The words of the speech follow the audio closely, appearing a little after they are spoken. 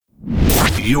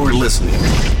You're listening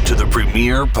to the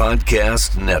Premier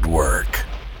Podcast Network.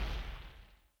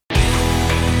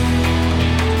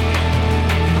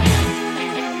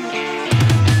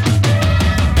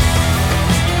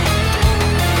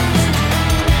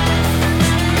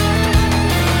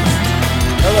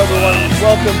 Hello everyone,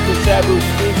 welcome to Sabu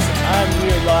Speaks. I'm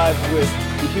here live with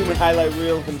the human highlight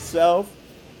reel himself,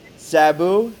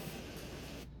 Sabu.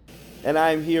 And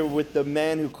I'm here with the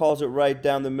man who calls it right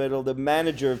down the middle, the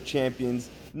manager of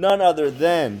champions, none other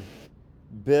than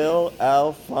Bill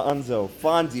Alfonso.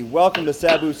 Fonzie, welcome to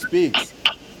Sabu Speaks.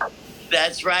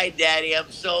 That's right, Daddy.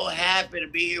 I'm so happy to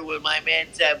be here with my man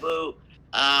Sabu.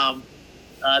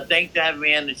 Thanks for having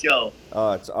me on the show.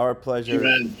 Oh, it's our pleasure.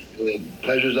 Man, the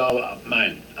pleasure's all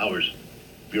mine, ours,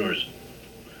 yours.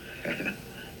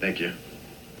 Thank you.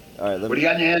 All right, what do you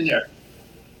got in your hand there?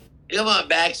 Come on,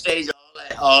 backstage,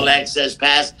 all access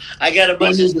pass. I got a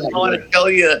bunch of stuff I want to show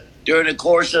you during the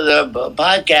course of the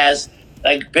podcast,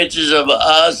 like pictures of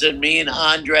us and me and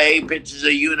Andre, pictures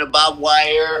of you and the Bob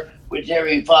Wire with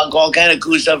Terry Funk, all kind of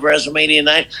cool stuff for WrestleMania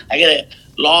night. I got a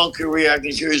long career. I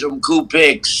can show you some cool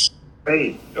pics.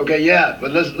 Hey, okay, yeah,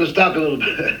 but let's talk a little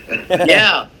bit.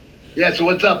 Yeah. Yeah, so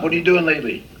what's up? What are you doing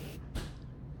lately?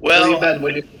 Well,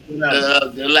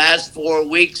 the last 4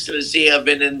 weeks, let's see, I've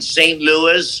been in St.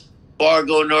 Louis,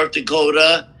 Fargo, North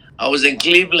Dakota. I was in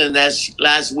Cleveland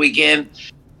last weekend.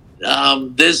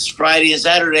 This Friday and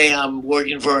Saturday, I'm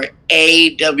working for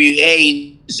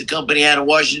AWA. It's a company out of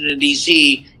Washington,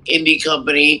 D.C., indie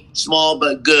company, small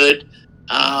but good.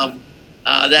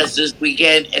 That's this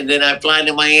weekend. And then I fly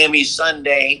to Miami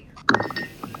Sunday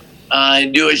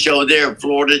and do a show there.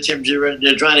 Florida Championship.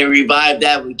 They're trying to revive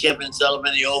that with Kevin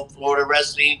Sullivan, the old Florida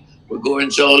wrestling with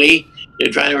Gordon Soley. They're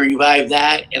trying to revive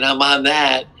that, and I'm on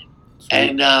that.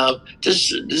 And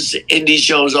just indie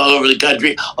shows all over the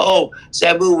country. Oh,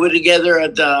 Sabu, we're together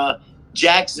at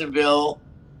Jacksonville,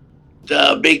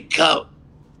 the big cup.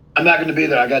 I'm not going to be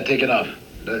there. I got taken off.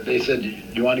 They said, "Do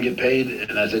you want to get paid?"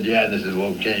 And I said, "Yeah." And they said,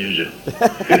 "Well, we can't use you."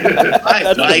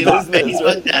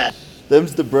 That.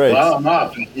 Them's the breaks. Well, I'm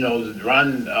off. You know,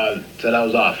 Ron said I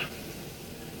was off.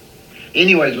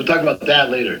 Anyways, we'll talk about that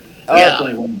later.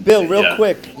 Bill, real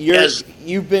quick,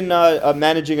 you've been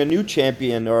managing a new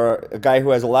champion or a guy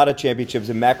who has a lot of championships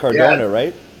in Matt Cardona,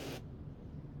 right?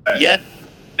 Yeah,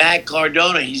 Matt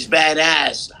Cardona, he's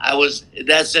badass.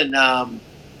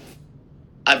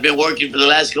 I've been working for the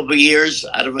last couple of years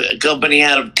out of a company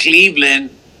out of Cleveland,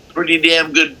 pretty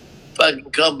damn good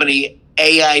fucking company,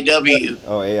 AIW.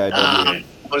 Oh, AIW. I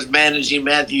was managing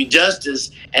Matthew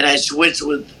Justice, and I switched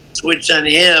on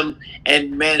him,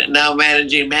 and now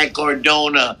managing Matt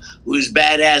Cardona, who's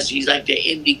badass. He's like the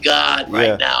indie god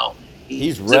right now.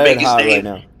 He's red hot right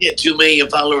now. He had 2 million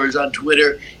followers on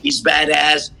Twitter. He's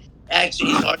badass.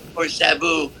 Actually, he's hardcore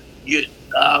Sabu.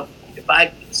 If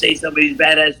I say somebody's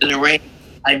badass in the ring,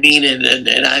 I mean it,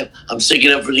 and I'm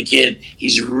sticking up for the kid.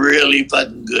 He's really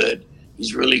fucking good.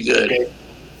 He's really good. Okay.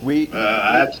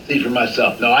 I have to see for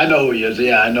myself. No, I know who he is.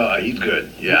 Yeah, I know. He's good.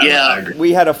 Yeah. I agree.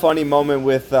 We had a funny moment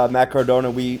with Matt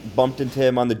Cardona. We bumped into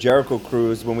him on the Jericho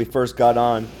cruise when we first got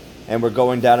on, and we're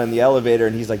going down in the elevator,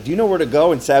 and he's like, "Do you know where to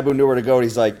go?" And Sabu knew where to go, and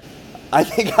he's like, "I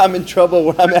think I'm in trouble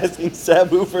when I'm asking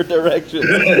Sabu for directions."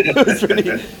 It was pretty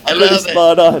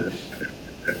spot on.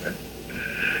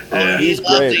 Yeah. He's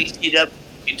great.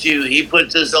 Too. He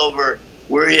puts us over.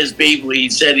 We're his people. He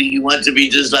said he wants to be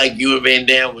just like you and Van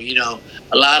Dam. You know,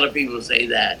 a lot of people say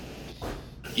that.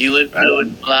 You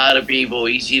influence a lot of people.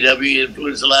 ECW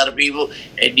influenced a lot of people,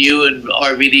 and you and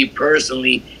RVD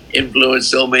personally influenced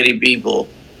so many people.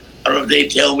 I don't know if they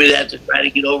tell me that to try to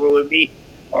get over with me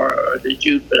or the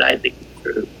truth, but I think it's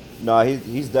true. No,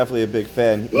 he's definitely a big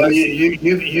fan. Well, you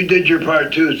did your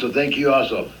part too, so thank you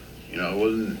also. You know,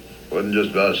 it wasn't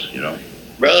just us. You know.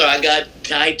 Brother, I got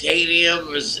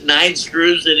titanium, there's 9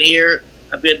 screws in here.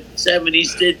 I've been 70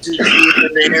 stitches here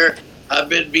and there. I've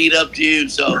been beat up too,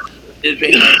 so it's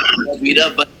been beat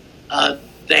up. But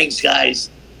thanks,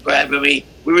 guys, for having me.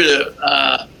 We were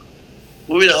the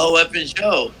whole effing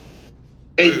show.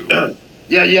 Hey,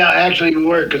 yeah, actually we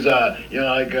were, because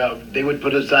they would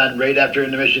put us on right after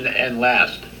intermission and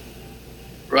last.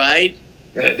 Right?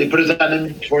 Yeah, they put us on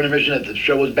before intermission if the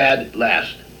show was bad,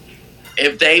 last.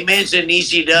 If they mention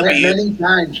ECW... Many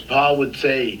times Paul would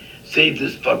say, "Save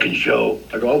this fucking show."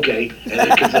 I go, okay.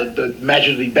 Because the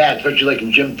matches would be bad, especially like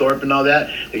in Jim Thorpe and all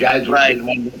that. The guys didn't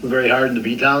want to work very hard in the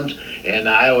B-Towns, and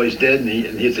I always did. And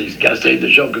he'd say, "He's got to save the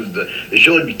show," because the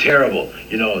show would be terrible.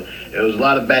 You know, there was a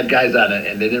lot of bad guys on it,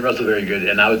 and they didn't wrestle very good.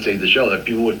 And I would save the show. That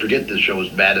people would forget the show was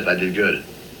bad if I did good.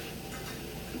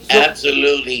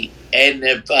 Absolutely. And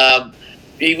if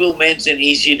people mention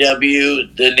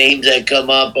ECW, the names that come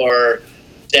up are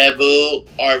Sabu,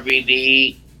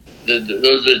 RVD,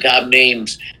 those are the top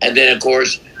names. And then, of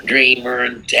course, Dreamer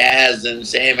and Taz and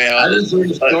Samuel. I just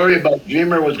heard a story about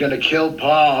Dreamer was going to kill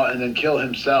Paul and then kill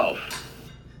himself.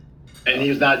 And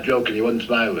he's not joking. He wasn't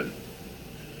smiling.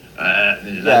 I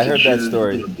heard that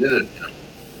story.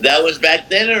 That was back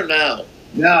then or now?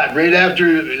 Yeah, right after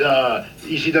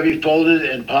ECW folded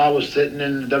and Paul was sitting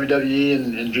in WWE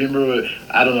and Dreamer,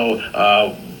 I don't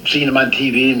know, seeing him on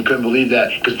TV and couldn't believe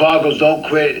that. Because Paul goes, don't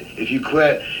quit. If you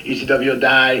quit, ECW will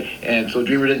die. And so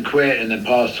Dreamer didn't quit, and then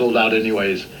Paul sold out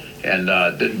anyways and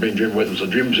didn't bring Dreamer with him. So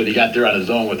Dreamer said he got there on his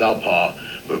own without Paul,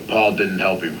 but Paul didn't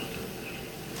help him.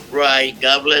 Right.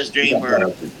 God bless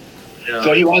Dreamer. Yeah.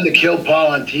 So he wanted to kill Paul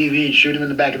on TV, shoot him in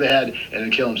the back of the head, and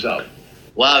then kill himself.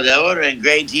 Wow, that would have been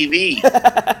great TV.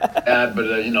 Yeah,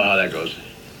 but you know how that goes.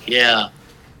 Yeah.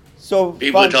 So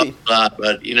people talk a lot,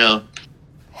 but you know.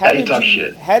 How did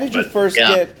you first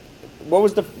get? What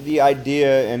was the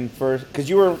idea and first? Because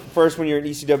you were first when you were in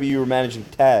ECW, you were managing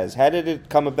Taz. How did it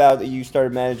come about that you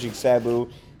started managing Sabu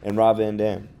and Rob Van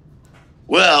Dam?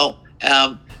 Well,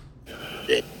 I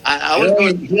was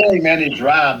he only managed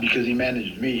Rob because he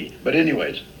managed me. But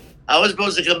anyways, I was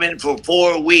supposed to come in for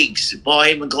 4 weeks. Paul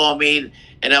Heyman called me,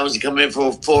 and I was to come in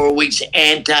for 4 weeks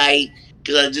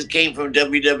because I just came from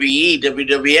WWE,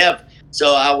 WWF.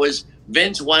 So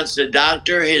Vince wants the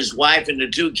doctor, his wife, and the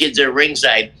 2 kids at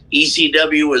ringside.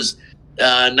 ECW was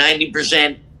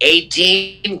 90%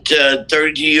 18 to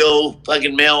 32-year-old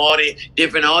fucking male audience,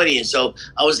 different audience. So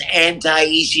I was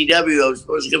anti-ECW. I was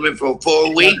supposed to come in for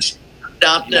 4 weeks,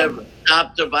 stop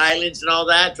the violence and all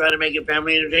that, try to make it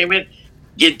family entertainment,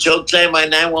 get chokeslammed by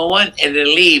 911, and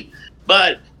then leave.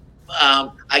 But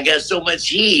I got so much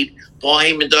heat. Paul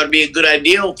Heyman thought it'd be a good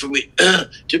idea for me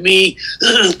to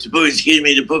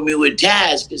put me with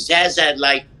Taz, because Taz had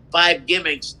like 5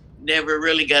 gimmicks, never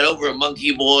really got over.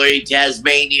 Monkey Boy,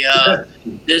 Tasmania,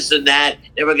 this and that,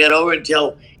 never got over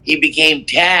until he became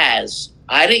Taz.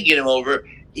 I didn't get him over.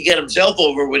 He got himself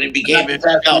over when he became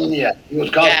Tasmania. He was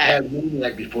called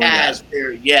Tasmania before that.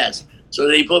 Yes. So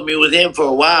they put me with him for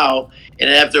a while,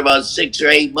 and after about 6 or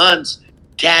 8 months,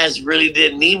 Taz really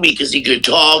didn't need me because he could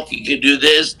talk, he could do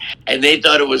this, and they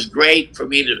thought it was great for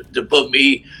me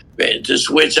to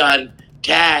switch on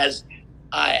Taz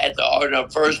at the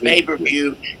first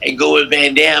pay-per-view and go with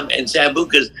Van Dam and Sabu,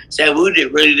 because Sabu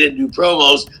really didn't do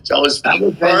promos, so I was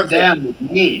perfect. Van Dam with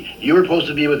me. You were supposed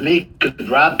to be with me because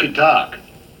Rob could talk.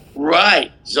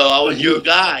 Right, so I was your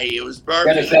guy. It was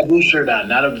perfect. You had a Sabu shirt on,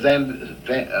 not a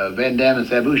Van Dam and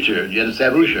Sabu shirt. You had a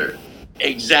Sabu shirt.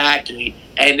 Exactly,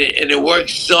 and it worked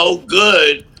so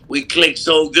good. We clicked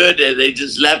so good that they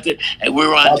just left it, and we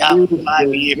were on top for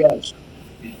 5 years.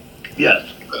 Yes.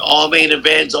 All main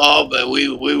events, but we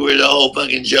were the whole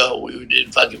fucking show. We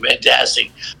did fucking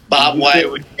fantastic. Bob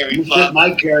Wyatt was very fun.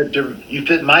 You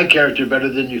fit my character better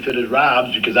than you fitted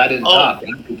Rob's, because I didn't talk.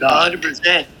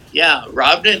 100%. Yeah,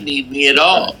 Rob didn't need me at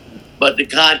all. But the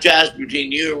contrast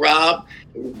between you and Rob,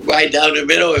 right down the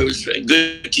middle, it was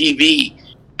good TV.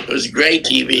 It was great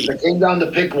TV. If it came down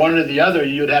to pick one or the other,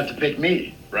 you'd have to pick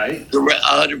me, right?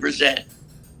 100%.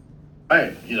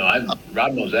 Right.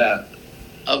 Rob knows that.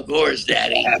 Of course,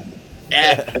 Daddy.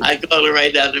 I call it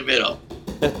right down the middle.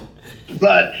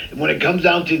 But when it comes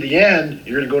down to the end,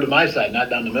 you're going to go to my side,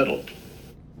 not down the middle.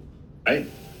 Right?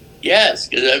 Yes,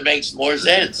 because that makes more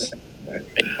sense.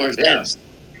 Makes more sense.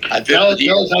 Tell us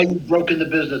how you broke into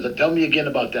business. Tell me again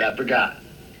about that. I forgot.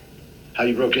 How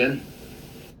you broke in?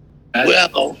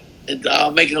 Well,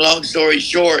 I'll make a long story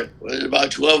short. When I was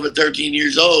about 12 or 13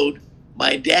 years old,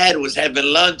 my dad was having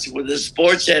lunch with the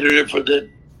sports editor for the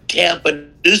Tampa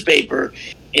newspaper,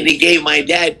 and he gave my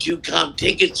dad 2 comp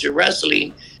tickets to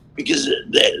wrestling, because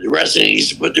the wrestling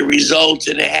used to put the results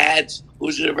in the ads.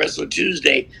 Who's going to wrestle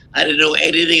Tuesday? I didn't know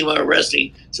anything about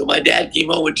wrestling. So my dad came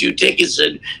home with 2 tickets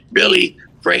and said, Billy,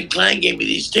 Frank Klein gave me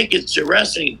these tickets to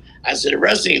wrestling. I said,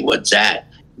 wrestling, what's that?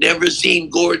 Never seen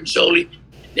Gordon Soley.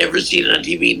 Never seen it on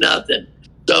TV, nothing.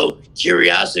 So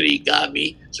curiosity got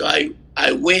me. So I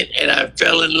went and I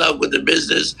fell in love with the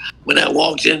business when I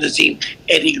walked in to see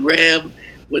Eddie Graham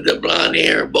with the blonde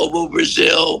hair, Bobo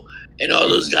Brazil, and all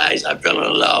those guys. I fell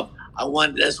in love.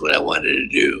 That's what I wanted to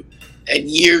do. And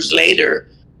years later,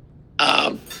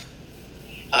 as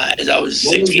I was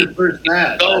 16. What was your first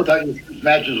match? I thought your first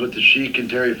match was with the Sheik and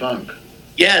Terry Funk.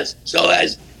 Yes. So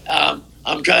as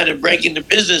I'm trying to break into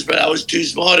business, but I was too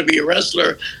small to be a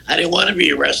wrestler. I didn't want to be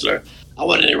a wrestler. I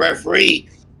wanted a referee.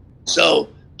 So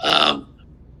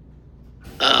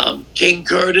King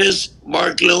Curtis,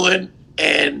 Mark Lewin,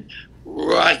 and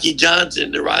Rocky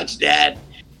Johnson, The Rock's dad,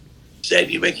 said,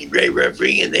 "You make a great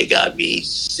referee," and they got me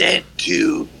sent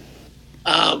to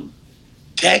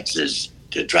Texas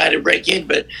to try to break in,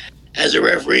 but as a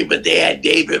referee. But they had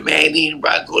David Manning,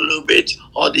 Bronco Lubitsch,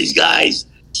 all these guys,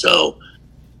 so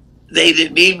they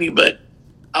didn't need me. But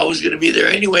I was going to be there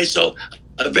anyway. So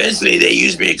eventually, they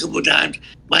used me a couple of times.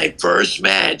 My first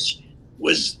match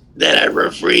was that I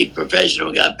refereed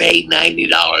professional, got paid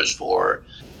 $90 for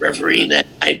refereeing that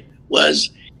night,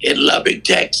 was in Lubbock,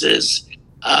 Texas.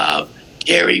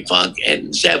 Terry Funk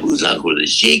and Sabu's uncle, the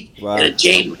Sheik, wow. in a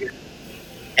chain.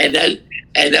 And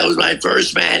that was my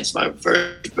first match, my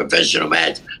first professional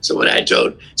match. So when I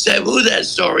told Sabu that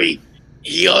story,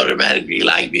 he automatically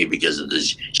liked me because of the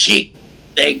Sheik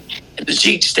thing. And the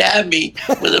Sheik stabbed me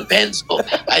with a pencil.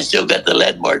 I still got the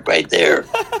lead mark right there.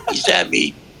 He stabbed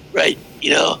me, right,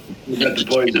 You got the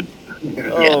poison.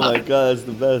 Oh, my God, that's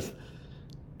the best.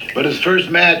 But his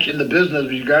first match in the business,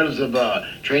 regardless of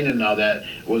training and all that,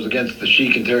 was against the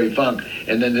Sheik and Terry Funk.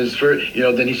 And then his first,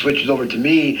 then he switches over to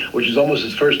me, which is almost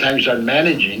his first time he started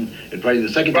managing, and probably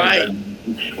the second time,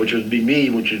 which would be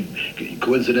me, which is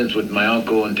coincidence with my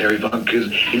uncle and Terry Funk,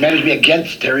 because he managed me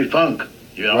against Terry Funk.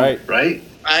 Right? Right.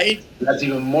 That's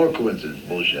even more coincidence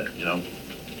bullshit.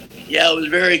 Yeah, it was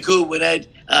very cool when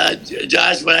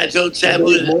Josh, when I told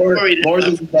Sabu the story. More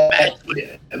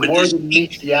than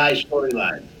meets the eye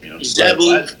storyline. Sabu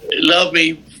loved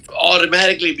me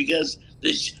automatically because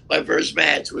my first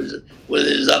match was with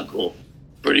his uncle.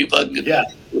 Pretty fucking good. Yeah.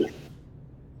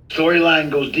 Storyline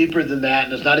goes deeper than that,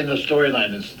 and it's not even a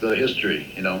storyline, it's the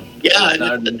history, Yeah,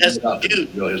 that's cute.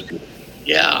 Real history.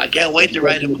 Yeah, I can't wait to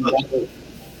write a book.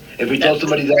 If we told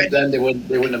somebody that then, they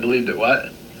wouldn't have believed it.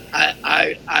 What?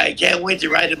 I can't wait to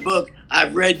write a book.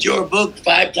 I've read your book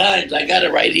 5 times. I got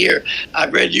it right here.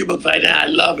 I've read your book 5 times. I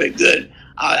love it. Good.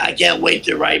 I can't wait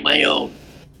to write my own.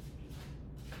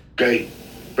 Okay.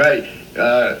 Right.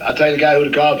 I'll tell you the guy who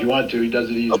to call if you want to. He does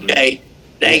it easily. Okay.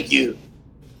 Thank you.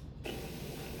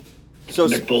 So,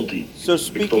 Nick Pulte. So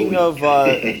speaking of,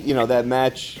 that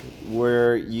match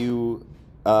where you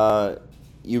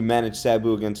managed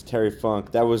Sabu against Terry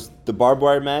Funk, that was the barbed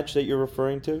wire match that you're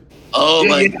referring to? Oh,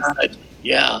 my God.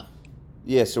 Yeah.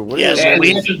 Yeah, so what are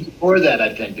you matches before that,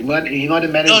 I think. He might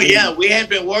have managed. Oh, yeah, we had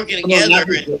been working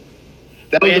together.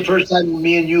 That was the first time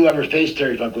me and you ever faced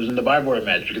Terry Funk, was in the barbed wire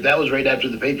match, because that was right after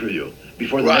the pay-per-view,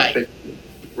 before the next pay-per-view.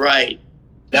 Right.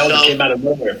 That was came out of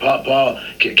nowhere. Paul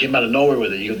came out of nowhere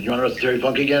with it. He goes, "You want to wrestle Terry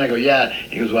Funk again?" I go, "Yeah."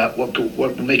 He goes, "What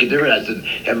would make it different?" I said,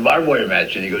 "Have a barbed wire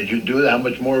match." And he goes, "You do that? How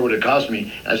much more would it cost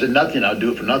me?" I said, "Nothing. I'll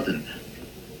do it for nothing."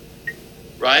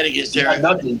 Right, against Terry.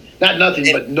 Not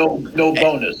nothing, but no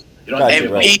bonus.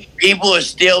 People are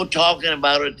still talking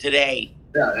about it today.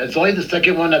 Yeah, it's only the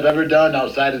second one I've ever done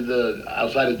outside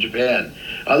of Japan.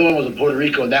 Other one was in Puerto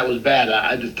Rico, and that was bad.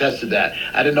 I just tested that.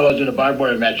 I didn't know I was in a barbed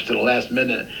wire match till the last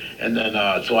minute, and then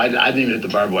so I didn't even hit the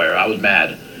barbed wire. I was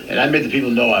mad, and I made the people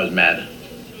know I was mad.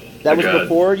 That was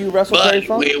before you wrestled Terry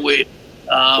Funk? What?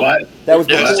 That was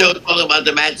they're before. still talking about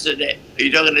the match today. Are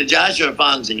you talking to Josh or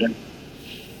Fonzie?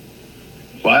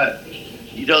 What?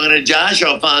 You talking to Josh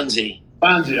or Fonzie?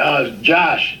 Fonzie,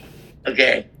 Josh.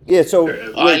 Okay. Yeah, so...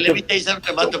 All right, let me say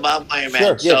something about the barbed wire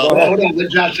match. Sure, yeah, go ahead. Hold on, let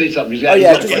Josh say something.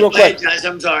 Just real quick. Josh,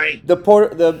 I'm sorry.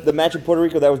 The match in Puerto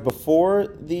Rico, that was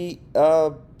before the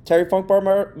Terry Funk barbed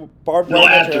wire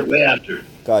match? Way after.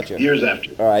 Gotcha. Years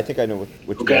after. All right, I think I know what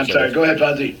you Okay, I'm sorry. Go ahead,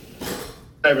 Fonzie.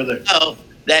 Sorry, brother. No,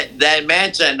 that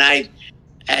match that night,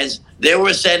 as they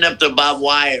were setting up the barbed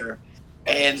wire,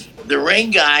 and the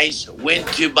ring guys went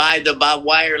to buy the barbed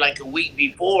wire like a week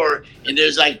before, and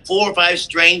there's like 4 or 5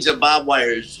 strings of barbed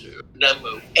wires,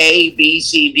 number A, B,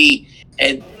 C, D,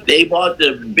 and they bought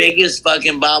the biggest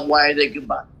fucking barbed wire they could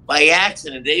buy by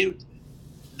accident.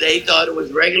 They thought it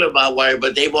was regular barbed wire,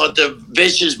 but they bought the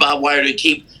vicious barbed wire to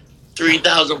keep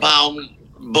 3,000-pound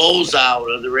bulls out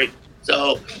of the ring.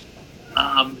 So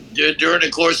during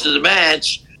the course of the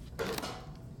match,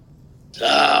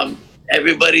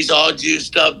 everybody's all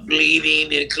juiced up,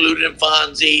 bleeding, including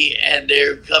Fonzie, and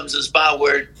there comes a spot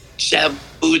where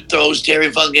Sabu throws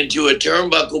Terry Funk into a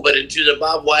turnbuckle, but into the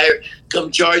barbed wire, come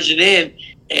charging in,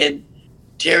 and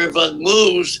Terry Funk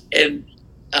moves, and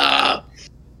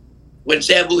when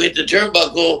Sabu hit the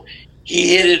turnbuckle,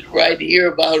 he hit it right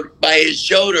here about by his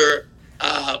shoulder,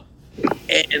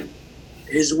 and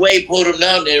his weight pulled him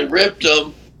down and ripped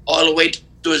him all the way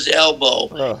to his elbow.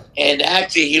 And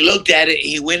actually, he looked at it,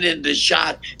 he went into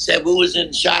shock. Sabu was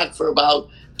in shock for about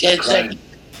 10 seconds.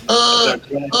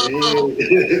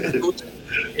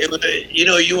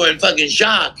 You were in fucking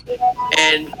shock.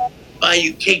 And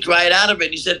you kicked right out of it.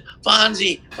 He said,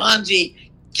 Fonzie,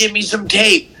 give me some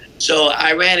tape. So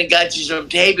I ran and got you some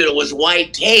tape. It was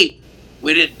white tape.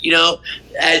 We didn't,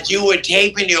 as you were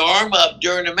taping your arm up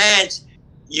during the match,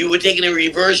 you were taking a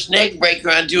reverse neck breaker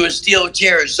onto a steel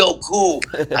chair. It's so cool.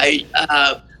 I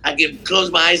can close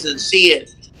my eyes and see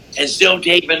it, and still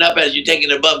taping up as you're taking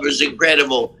the bump. It's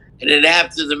incredible. And then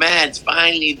after the match,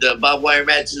 finally the barbed wire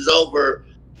match is over,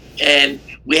 and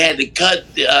we had to cut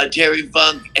Terry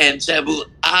Funk and Sabu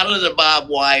out of the barbed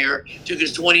wire. Took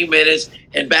us 20 minutes,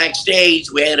 and backstage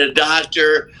we had a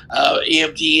doctor,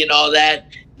 EMT, and all that.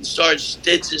 Started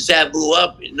stitching Sabu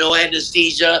up, no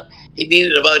anesthesia. He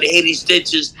needed about 80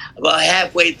 stitches. About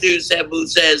halfway through, Sabu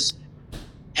says,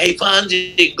 "Hey,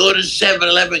 Fonzie, go to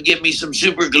 7-Eleven and get me some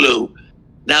super glue."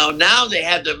 Now they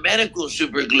have the medical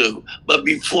super glue. But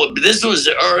before, this was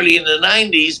early in the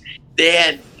 90s, they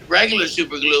had regular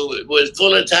super glue. It was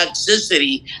full of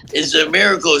toxicity. It's a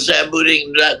miracle Sabu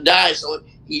didn't die. So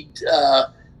he...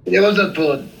 it wasn't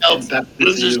full of toxicity.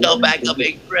 Blew himself back up.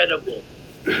 Incredible.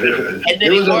 And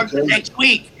then he worked the next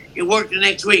week.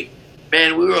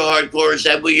 Man, we were hardcore.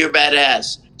 Sabu, you're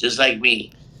badass, just like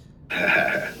me.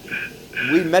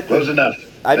 We met. Close enough.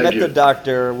 I met the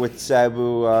doctor with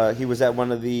Sabu. He was at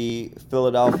one of the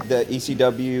the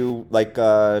ECW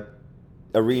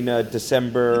arena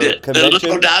December convention. The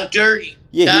little doctor.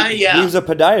 Yeah, he was a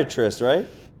podiatrist, right?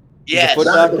 Yes.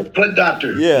 Foot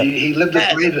doctor. Yeah. He lived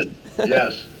at Raven.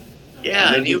 Yes.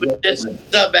 Yeah, and he was just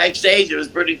stuff backstage. It was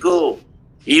pretty cool.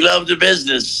 He loved the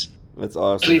business. That's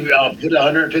awesome. Actually, put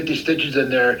 150 stitches in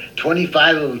there.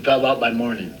 25 of them fell out by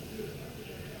morning.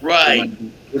 Right.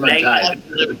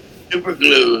 Super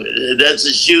glue. That's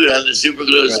a shoot on the super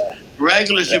glue. Right.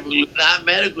 Regular super glue, not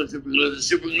medical super glue. The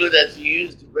super glue that's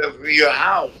used for your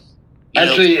house.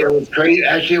 It was crazy.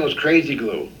 Actually, it was crazy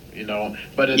glue.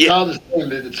 But it's all the same.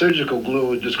 The surgical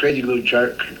glue, just crazy glue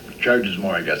charges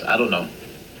more, I guess. I don't know.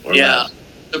 Or less.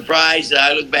 Surprised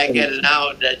that I look back at it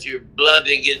now that your blood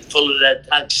didn't get full of that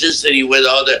toxicity with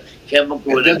all the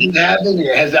chemical. It doesn't have any.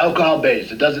 It has alcohol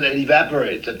base. It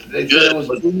evaporates. They said it was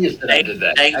genius that I did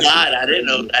that. Thank God. I didn't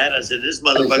know that. I said, this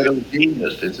motherfucker was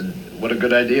genius. What a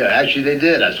good idea. Actually, they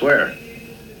did. I swear.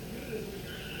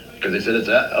 Because they said it's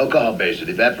alcohol based. It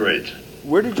evaporates.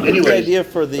 Where did you get the idea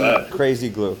for the crazy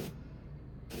glue?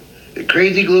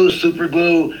 Crazy glue, super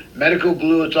glue, medical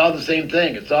glue, it's all the same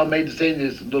thing. It's all made the same.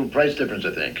 There's a little price difference,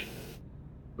 I think.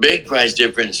 Big price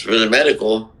difference for the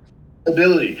medical.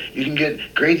 Ability. You can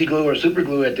get crazy glue or super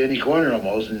glue at any corner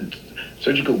almost, and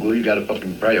surgical glue, you got to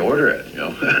fucking probably order it,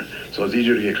 So it's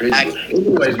easier to get crazy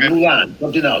glue. Anyways, move on.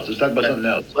 Something else. Let's talk about something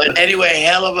else. But anyway,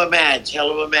 hell of a match,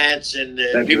 and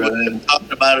people are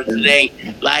talking about it today.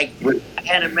 Like, I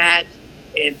had a match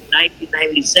in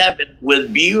 1997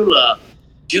 with Beulah.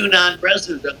 2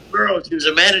 non-wrestlers, a girl, she was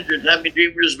a manager, Tommy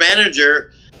Dreamer's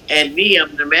manager, and me,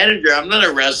 I'm the manager. I'm not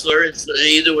a wrestler. It's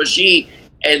either was she.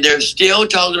 And they're still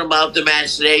talking about the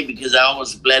match today because I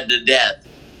almost bled to death.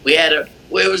 It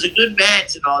was a good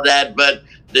match and all that, but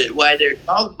why they're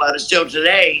talking about it still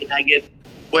today, and I get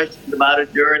questions about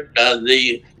it during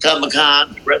the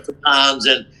Comic-Cons,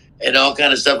 WrestleCons, and all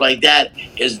kind of stuff like that,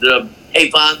 is the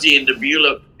Hey Fonzie and the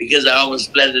Beulah, because I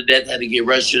almost bled to death, had to get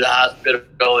rushed to the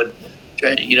hospital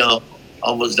and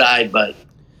almost died, but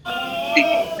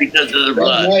because of the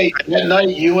blood. That night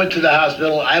you went to the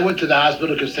hospital. I went to the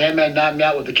hospital because Sandman knocked me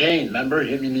out with the cane. Remember?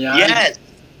 Hit me in the eye.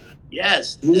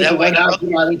 Yes. You went to one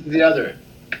hospital, I went to the other.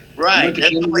 Right.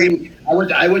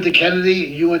 I went to Kennedy.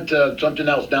 You went to something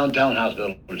else, downtown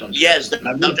hospital or something. Yes,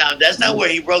 downtown. That's not where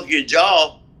he broke your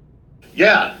jaw.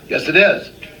 Yeah. Yes, it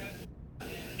is.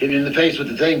 Hit me in the face with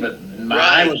the thing, but my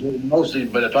eye was mostly.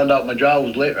 But I found out my jaw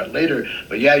was later.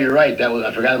 But yeah, you're right.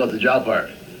 I forgot about the jaw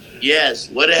part. Yes.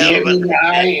 What the hell? He hit me in the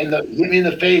eye and hit me in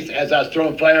the face as I was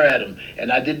throwing fire at him,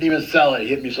 and I didn't even sell it. He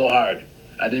hit me so hard,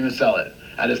 I didn't even sell it.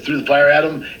 I just threw the fire at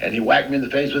him, and he whacked me in the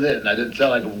face with it, and I didn't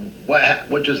sell it.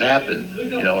 What just happened?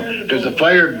 Because the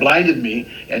fire blinded me,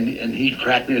 and he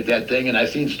cracked me with that thing, and I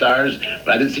seen stars, but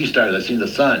I didn't see stars. I seen the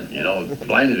sun.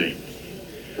 Blinded me.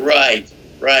 Right.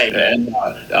 And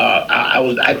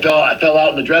I fell out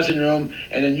in the dressing room,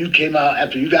 and then you came out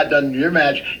after you got done your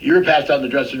match. You were passed out in the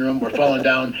dressing room. We're falling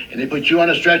down, and they put you on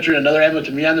a stretcher, and another ambulance,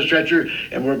 and me on the stretcher,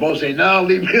 and we're both saying, "No,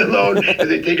 leave me alone," as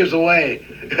they take us away.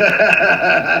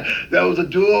 That was a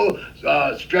dual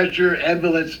stretcher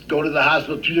ambulance go to the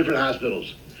hospital, 2 different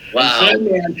hospitals. Wow.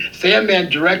 Sandman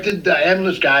directed the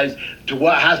ambulance guys to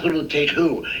what hospital to take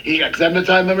who. Because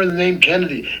I remember the name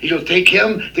Kennedy. He goes, take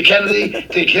him to Kennedy,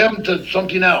 take him to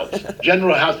something else,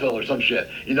 General Hospital or some shit.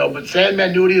 But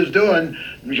Sandman knew what he was doing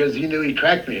because he knew he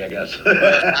cracked me, I guess.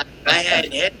 I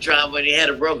had head trauma when he had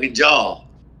a broken jaw.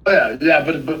 Oh, yeah,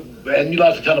 and you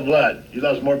lost a ton of blood. You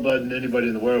lost more blood than anybody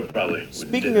in the world probably.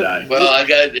 Speaking of, die. Well, I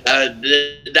got.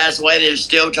 That's why they're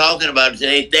still talking about it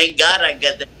today. Thank God I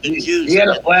got that juice. He had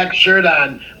a black shirt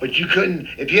on, but you couldn't.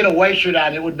 If he had a white shirt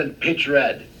on, it would have been pitch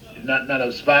red, not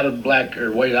a spot of black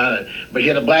or white on it. But he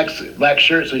had a black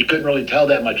shirt, so you couldn't really tell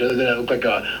that much, other than it looked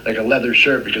like a leather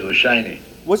shirt because it was shiny.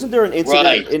 wasn't there an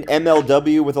incident in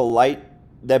MLW with a light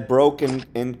that broke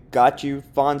and got you,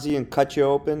 Fonzie, and cut you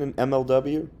open in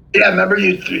MLW? Yeah, remember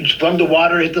you flung the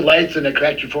water, hit the lights, and it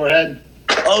cracked your forehead?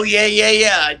 Oh,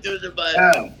 yeah. I do the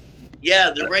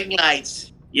ring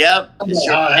lights. Yep. How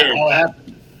it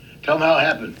happened. Tell them how it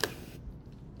happened.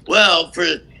 Well,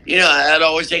 I'd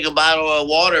always take a bottle of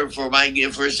water for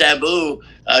Sabu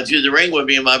to the ring with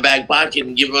me in my back pocket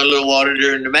and give him a little water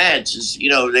during the match.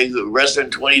 They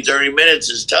wrestling 20, 30 minutes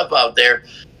is tough out there.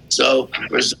 So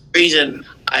for some reason,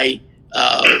 I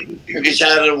took a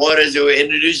shot of the water as they were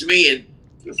introducing me and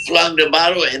flung the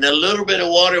bottle, and a little bit of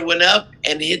water went up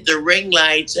and hit the ring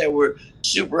lights that were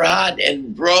super hot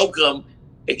and broke them,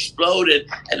 exploded,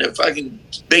 and a fucking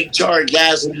big tar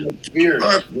gas and hit me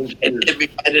right in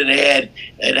the head,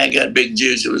 and I got big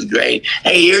juice. It was great.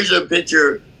 Hey, here's a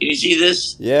picture. Can you see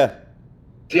this? Yeah.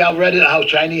 See how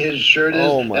shiny his shirt is?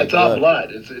 Oh, my That's God. all blood.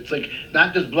 It's like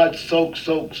not just blood soaked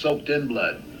in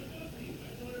blood.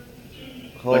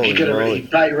 Like he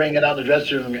probably wring it out the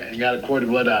dressing room and got a quart of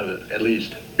blood out of it, at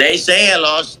least. They say I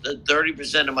lost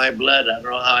 30% of my blood. I don't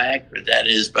know how accurate that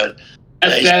is, but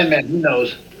That's Sandman. He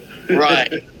knows.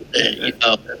 Right.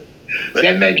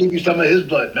 Sandman gave you some of his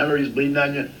blood. Remember, he's bleeding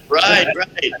on you. Right.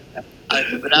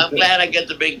 But I'm glad I get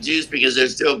the big juice because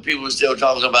there's still people still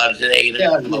talking about it today.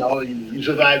 Yeah, you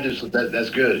survived it, so that's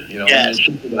good. Yes. And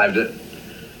she survived it.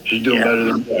 She's doing better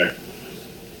than you are.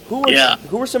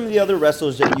 Who were some of the other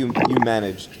wrestlers that you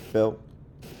managed, Bill?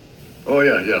 Oh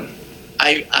yeah.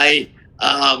 I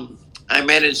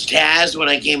managed Taz when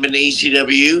I came into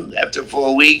ECW after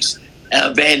 4 weeks.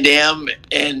 Van Dam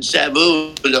and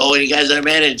Sabu were the only guys I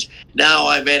managed. Now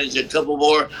I manage a couple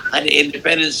more on the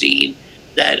independent scene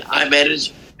that I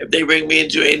manage. If they bring me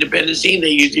into an independent scene, they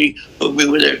usually hook me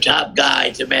with their top guy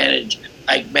to manage,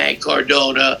 like Matt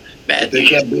Cardona. They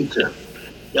can't beat you.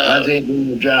 They ain't doing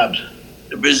their jobs.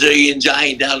 The Brazilian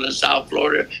Giant down in South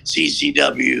Florida,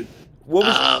 CCW. What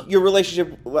was your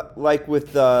relationship like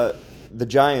with the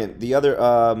Giant? The other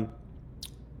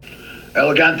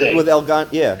Elegante. with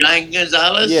yeah. Giant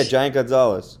Gonzalez? Yeah, Giant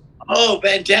Gonzalez. Oh,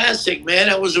 fantastic, man.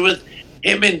 I was with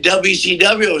him in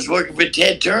WCW. I was working for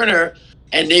Ted Turner,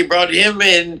 and they brought him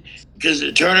in because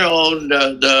Turner owned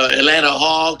the Atlanta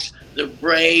Hawks, the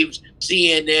Braves,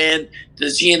 CNN, the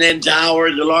CNN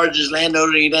Tower, the largest landowner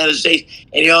in the United States,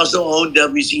 and he also owned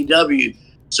WCW.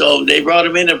 So they brought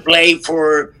him in to play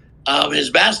for his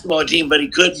basketball team, but he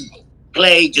couldn't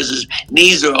play because his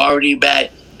knees are already bad.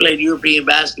 He played European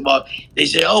basketball. They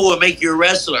said, "Oh, we'll make you a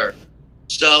wrestler."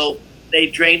 So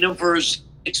they trained him for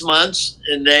 6 months,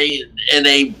 and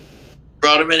they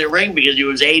brought him in the ring because he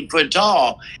was 8 foot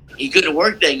tall. He couldn't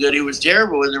work that good. He was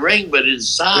terrible in the ring, but his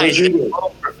size came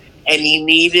over, and he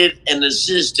needed an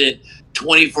assistant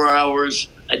 24 hours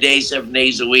a day, 7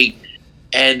 days a week.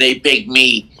 And they picked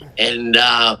me, and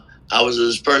I was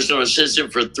his personal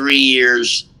assistant for 3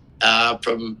 years,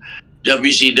 from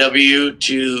WCW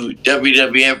to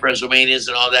WWF, WrestleManias,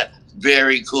 and all that.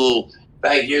 Very cool. In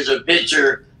fact, here's a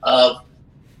picture of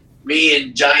me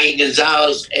and Giant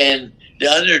Gonzalez and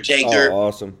The Undertaker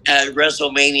awesome. At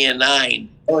WrestleMania 9.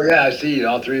 Oh, yeah, I see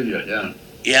all three of you, yeah.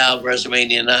 Yeah,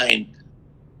 WrestleMania 9.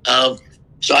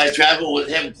 So I traveled with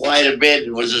him quite a bit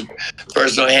and was his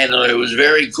personal handler. It was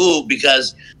very cool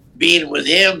because being with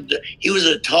him, he was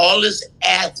the tallest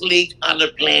athlete on the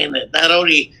planet. Not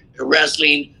only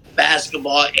wrestling,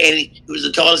 basketball, he was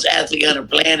the tallest athlete on the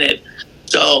planet.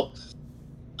 So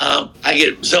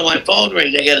my phone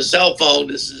rings. I got a cell phone.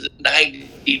 This is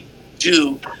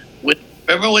 92.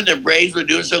 Remember when the Braves were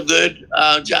doing so good,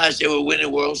 Josh? They were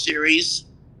winning World Series.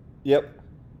 Yep.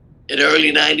 In the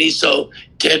early 90s. So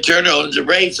Ted Turner owns the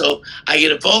Braves. So I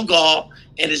get a phone call,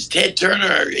 and it's Ted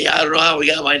Turner. I don't know how he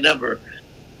got my number.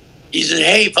 He says,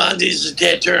 "Hey, Fonzie, this is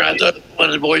Ted Turner." I thought one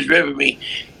of the boys ripping me.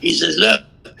 He says, "Look,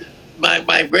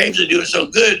 my Braves are doing so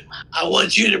good. I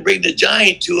want you to bring the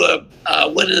Giant to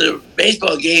one of the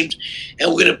baseball games, and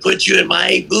we're going to put you in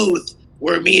my booth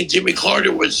where me and Jimmy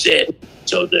Carter would sit."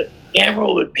 So the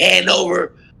camera would pan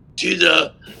over to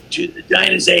the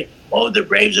Giant and say, "Oh, the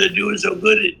Braves are doing so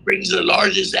good. It brings the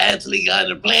largest athlete on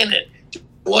the planet to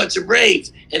watch the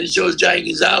Braves." And it shows Giant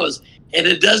Gonzalez. And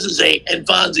it doesn't say, and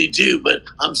Fonzie too, but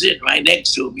I'm sitting right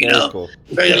next to him, Very cool.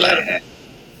 Very loud,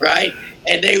 right?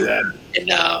 And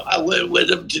And I went with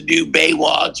him to do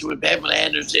Baywatch with Pamela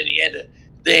Anderson. He had a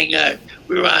thing.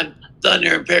 We were on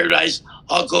Thunder in Paradise,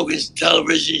 Hulk Hogan's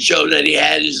television show that he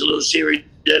had, his little series,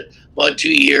 about 2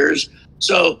 years.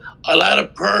 So a lot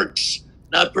of perks,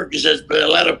 not Percocets, but a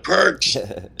lot of perks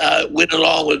went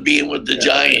along with being with the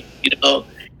Giant. You know,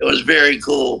 it was very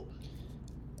cool.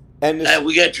 And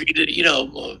we got treated,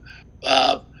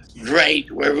 great.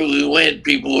 Wherever we went,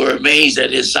 people were amazed at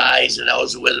his size, and I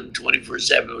was with him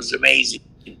 24/7. It was amazing.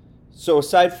 So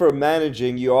aside from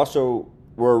managing, you also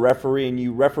were a referee, and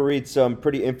you refereed some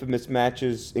pretty infamous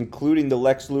matches, including the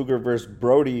Lex Luger versus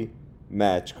Brody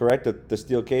match, correct? The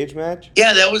steel cage match?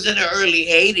 Yeah, that was in the early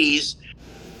 80s.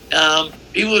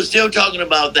 People were still talking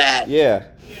about that. Yeah.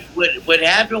 What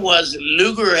happened was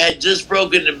Luger had just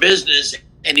broken the business,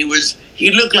 and he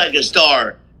looked like a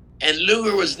star. And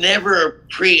Luger was never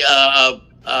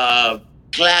a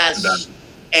class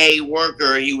A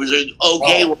worker. He was an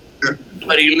okay worker,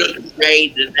 but he looked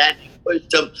great, and that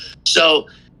pushed him. So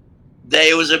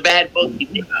it was a bad book.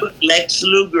 He put Lex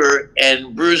Luger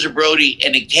and Bruiser Brody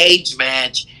in a cage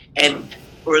match, and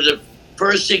for the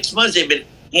first 6 months, they've been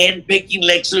handpicking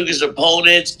Lex Luger's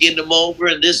opponents, getting them over,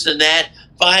 and this and that.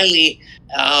 Finally,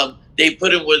 they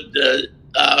put him with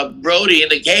Brody in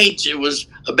the cage. It was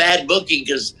a bad booking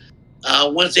because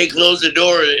once they closed the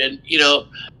door,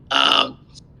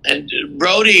 and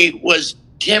Brody was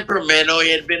temperamental.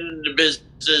 He had been in the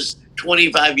business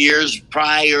 25 years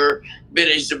prior.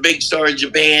 He's a big star in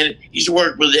Japan. He's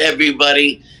worked with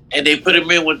everybody, and they put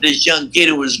him in with this young kid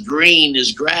who was green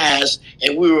as grass,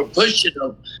 and we were pushing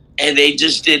him, and they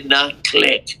just did not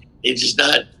click. They just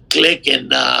not click,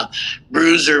 and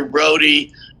Bruiser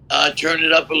Brody turned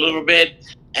it up a little bit,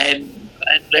 and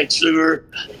Lex Luger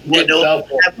He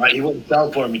wouldn't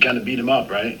sell for him. He kind of beat him up,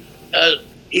 right?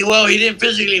 He didn't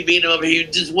physically beat him up. He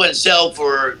just wouldn't sell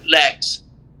for Lex.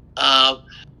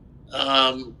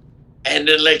 And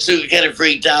then Lex Luger kind of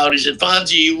freaked out. He said,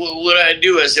 Fonzie, what do I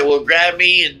do? I said, well, grab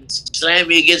me and slam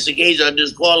me against the cage. I'll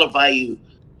disqualify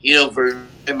you, for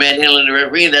manhandling the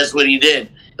referee. And that's what he did.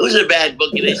 It was a bad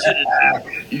booking. They should have.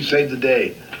 You saved the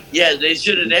day. Yeah, they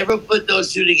should have never put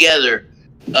those two together.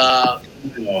 No,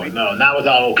 not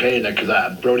without okaying it,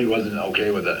 because Brody wasn't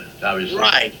okay with it, obviously.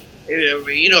 Right.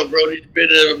 Brody's been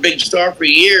a big star for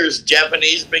years.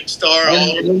 Japanese big star.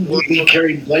 He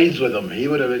carried blades with him. He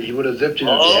would have zipped you.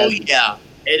 Oh yeah,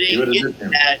 it didn't get to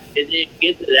that. It didn't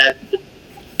get to that.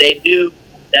 They knew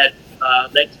that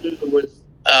Lex Luger was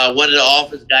one of the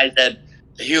office guys that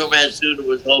Hiro Matsuda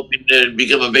was hoping to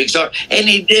become a big star, and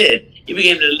he did. He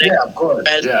became the Lex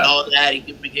president and all that.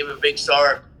 He became a big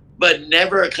star. But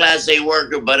never a Class A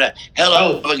worker, but a hell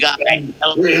of a guy.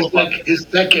 His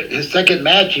second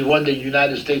match, he won the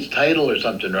United States title or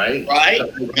something, right? Right.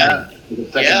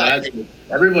 His second match,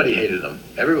 everybody hated him.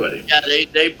 Everybody. Yeah,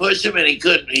 they pushed him, and he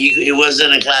couldn't. He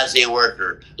wasn't a Class A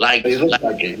worker. He looked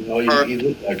like it. He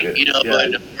looked like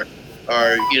it.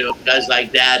 Or guys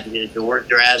like that to work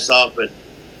their ass off, but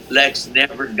Lex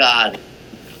never got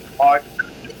hard,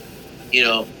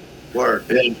 work.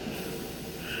 Yeah.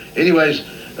 Anyways.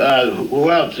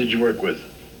 Who else did you work with?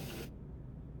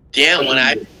 Yeah, when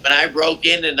I broke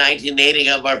in 1980,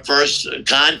 got my first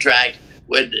contract.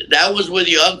 That was with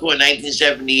your uncle in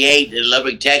 1978 in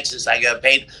Lubbock, Texas. I got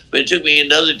paid, but it took me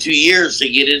another 2 years to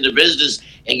get into business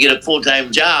and get a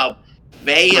full-time job.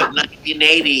 May of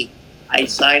 1980, I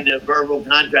signed a verbal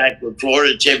contract with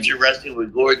Florida Championship Wrestling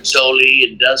with Gordon Soley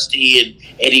and Dusty and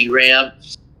Eddie Graham.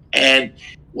 And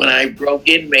when I broke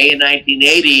in May of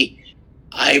 1980,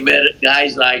 I met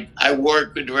guys I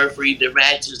worked with, refereed the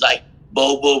matches like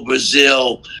Bobo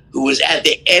Brazil, who was at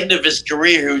the end of his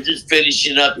career. He was just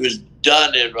finishing up. He was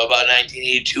done in about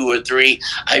 1982 or 3.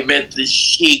 I met the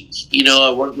Sheik.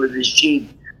 I worked with the Sheik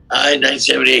in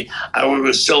 1978. I worked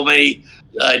with so many,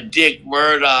 Dick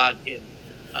Murdoch and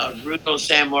Bruno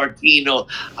Sammartino.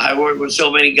 I worked with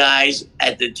so many guys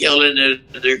at the tail end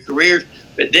of their careers.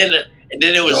 But then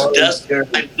it was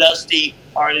Dusty,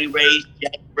 Harley Race,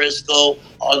 Jack Briscoe,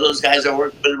 all those guys I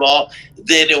worked with them all.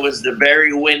 Then it was the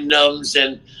Barry Windhams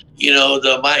and,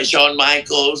 the Shawn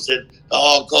Michaels and the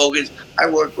Hulk Hogan's. I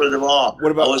worked with them all. I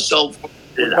was so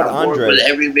fortunate. I worked with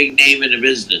every big name in the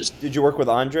business. Did you work with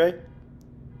Andre?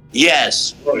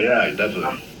 Yes. Oh, yeah,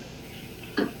 definitely.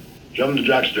 Show him the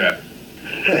jockstrap.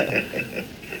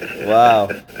 Wow.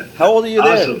 How old are you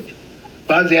there? Awesome.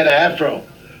 Fonzie had an afro.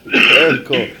 Very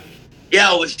cool.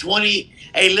 Yeah, I was 20.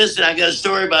 Hey, listen, I got a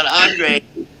story about Andre.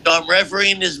 So I'm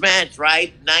refereeing this match,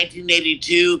 right?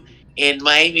 1982 in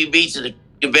Miami Beach at the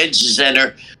convention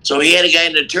center. So he had a guy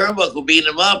in the turnbuckle beating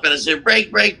him up, and I said,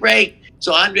 break, break, break.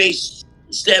 So Andre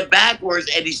stepped backwards,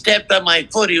 and he stepped on my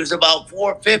foot. He was about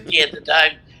 450 at the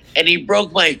time, and he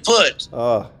broke my foot.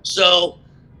 So,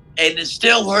 and it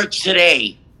still hurts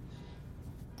today.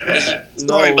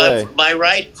 Sorry, but my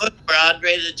right foot, where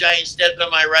Andre the Giant stepped on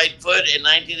my right foot in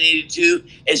 1982,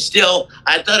 is still.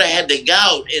 I thought I had the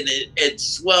gout, and it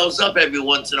swells up every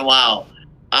once in a while.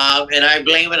 And I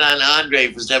blame it on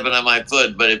Andre for stepping on my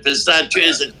foot. But if it's not true,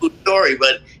 it's a good story.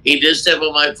 But he did step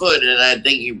on my foot, and I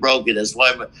think he broke it. That's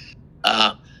why.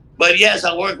 But yes,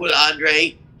 I worked with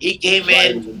Andre. He came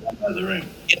in,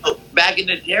 back in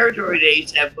the territory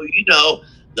days.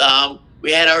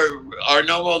 We had our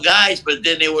normal guys, but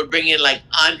then they would bring in like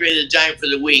Andre the Giant for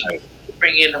the week,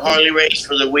 bring in Harley Race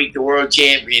for the week, the world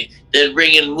champion, then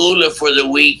bring in Moolah for the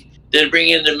week, then bring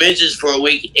in the midgets for a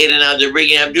week, in and out. They're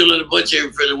bringing Abdullah the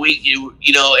Butcher for the week, in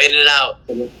and out.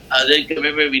 They'd come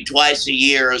in maybe twice a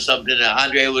year or something. And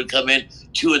Andre would come in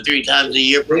 2 or 3 times a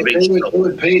year for a big show.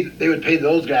 They would pay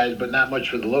those guys, but not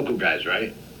much for the local guys,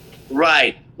 right?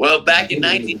 Right. Well, back in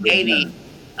 1980,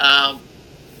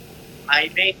 I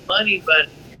made money, but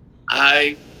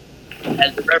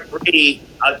as a referee,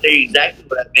 I'll tell you exactly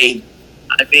what I made.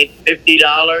 I made $50.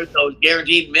 I was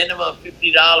guaranteed minimum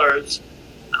 $50.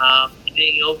 And then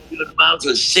the amount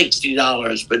was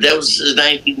 $60, but that was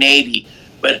 1980.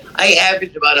 But I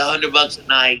averaged about $100 a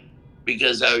night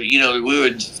because we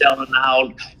were selling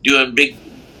out, doing big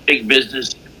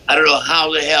business. I don't know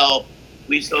how the hell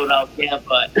we sold out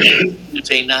Tampa every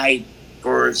Tuesday night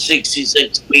for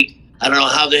 66 weeks. I don't know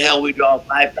how the hell we draw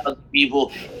 5,000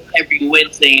 people every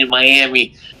Wednesday in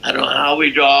Miami. I don't know how we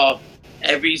draw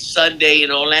every Sunday in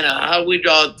Orlando. How we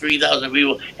draw 3,000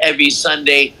 people every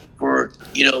Sunday for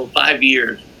 5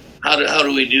 years. How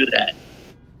do we do that?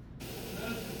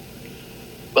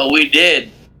 But we did.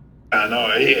 I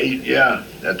know. Yeah,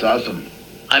 that's awesome.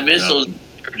 I miss those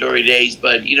territory days,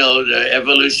 but the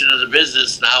evolution of the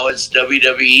business now, it's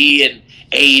WWE and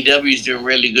AEW is doing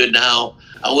really good now.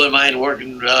 I wouldn't mind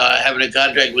working, having a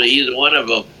contract with either one of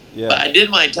them. Yeah. But I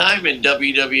did my time in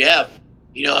WWF.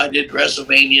 I did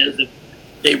WrestleManias, and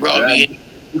they brought me in.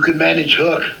 You could manage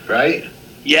Hook, right?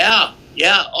 Yeah.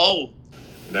 Oh,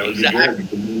 that would be good. You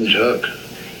could manage Hook.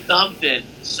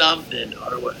 Something,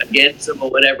 or against him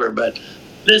or whatever. But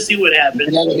let's see what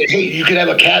happens. You could have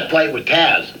a cat fight with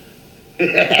Taz.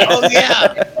 Oh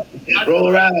yeah. Roll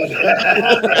around.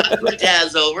 Put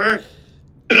Taz over.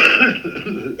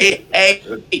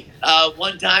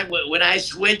 One time when I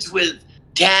switched with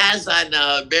Taz on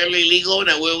Barely Legal and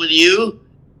I went with you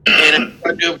and I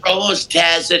started doing promos,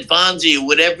 Taz said, Fonzie,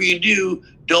 whatever you do,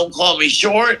 don't call me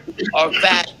short or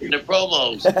fat in the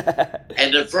promos.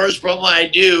 And the first promo I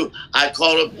do, I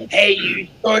call him, hey, you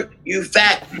short, you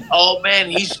fat. Oh man,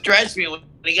 he stressed me. When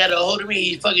he got a hold of me,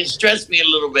 he fucking stressed me a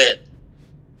little bit.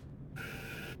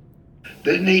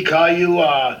 Didn't he call you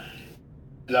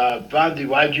Fonzie,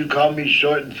 why'd you call me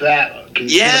short and fat?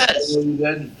 Yes.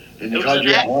 And he called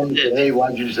you at home and said, hey,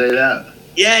 why'd you say that?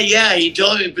 Yeah. He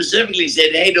told me specifically, he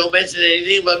said, hey, don't mention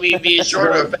anything about me being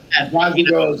short or fat. Fonzie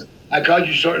goes, I called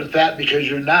you short and fat because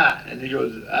you're not. And he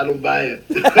goes, I don't buy it.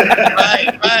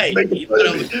 Right.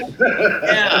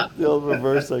 Yeah. They'll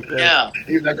reverse like that. Yeah.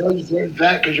 He was like, I called you short and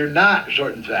fat because you're not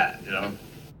short and fat,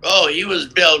 Oh, he was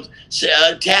built.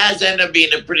 Taz ended up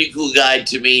being a pretty cool guy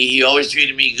to me. He always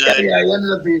treated me good. Yeah, he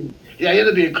ended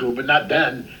up being cool, but not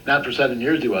then. Not for 7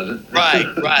 years he wasn't.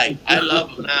 Right. I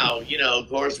love him now. Of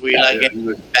course, we back in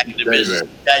the business.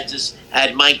 I just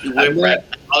had Mikey Whipwreck,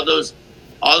 all those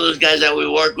guys that we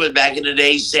worked with back in the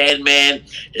day, Sandman,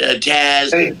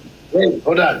 Taz. Hey,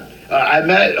 hold on. I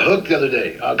met Hook the other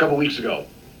day, a couple weeks ago.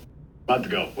 Month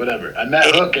ago, whatever. I met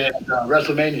Hook at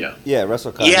WrestleMania. Yeah,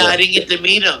 WrestleCon. Yeah, I didn't get to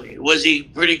meet him. Was he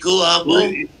pretty cool, humble?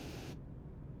 He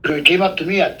came up to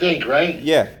me, I think, right?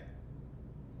 Yeah.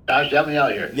 Josh, help me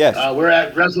out here. Yes. We're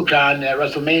at WrestleCon at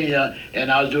WrestleMania,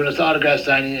 and I was doing this autograph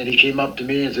signing, and he came up to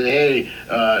me and said, hey,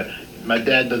 my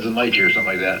dad doesn't like you or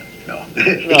something like that. No.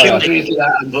 He came up to me and said,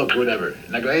 I'm Hook or whatever.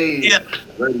 And I go, hey. Yeah.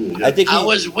 Where are you? I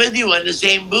was with you in the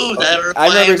same booth. Okay. I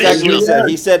remember exactly what he said.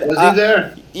 He said, was he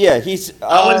there? Yeah,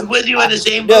 I was with you in the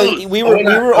same booth. No, we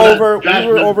were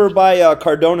over by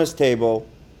Cardona's table.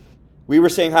 We were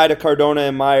saying hi to Cardona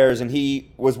and Myers, and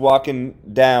he was walking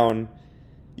down.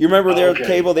 You remember their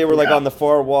table? They were like on the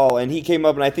far wall, and he came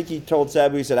up, and I think he told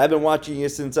Sabu, he said, I've been watching you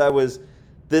since I was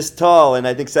this tall. And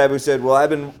I think Sabu said, well, I've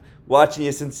been watching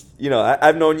you since,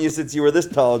 I've known you since you were this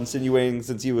tall, insinuating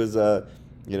since he was, in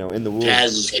the womb.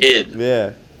 Taz's kid.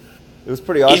 Yeah. It was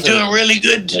pretty awesome. He's doing really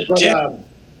good, too.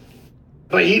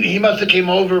 But he must have came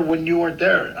over when you weren't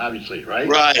there, obviously, right?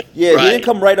 Right. Yeah, he didn't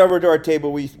come right over to our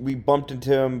table. We bumped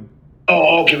into him.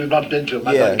 Oh, okay, we bumped into him.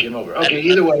 I thought he came over. Okay,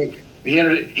 either way, He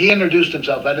introduced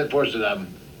himself. I didn't force it on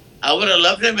him. I would have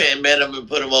loved him and met him and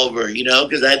put him over,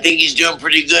 because I think he's doing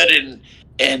pretty good in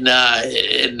AEW.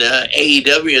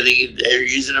 I think they're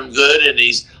using him good, and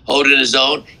he's holding his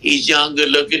own. He's young, good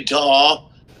looking,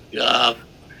 tall,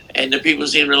 and the people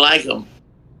seem to like him.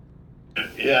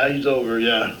 Yeah, he's over.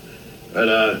 Yeah.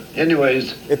 But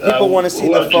anyways, if people want to see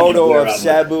the photo of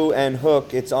Sabu and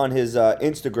Hook, it's on his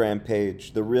Instagram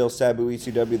page, The Real Sabu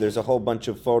ECW. There's a whole bunch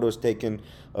of photos taken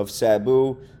of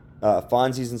Sabu.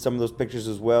 Fonzie's in some of those pictures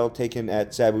as well, taken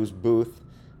at Sabu's booth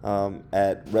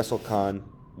at WrestleCon,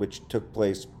 which took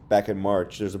place back in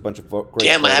March. There's a bunch of great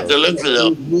Damn, photos. I have to look for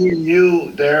those. Me and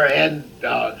you there, and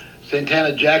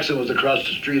Santana Jackson was across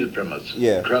the street from us.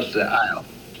 Yeah. Across the aisle.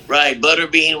 Right,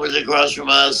 Butterbean was across from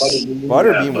us.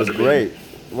 Butterbean was great.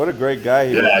 What a great guy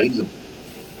he was.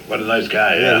 What a nice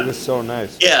guy, Yeah, he was so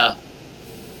nice. Yeah.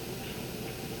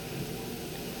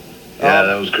 Yeah,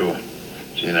 that was cool.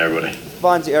 Seeing everybody.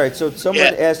 Fonzie, all right, so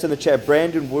someone asked in the chat,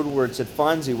 Brandon Woodward said,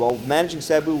 Fonzie, while managing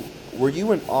Sabu, were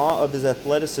you in awe of his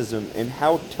athleticism and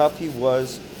how tough he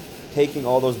was taking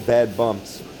all those bad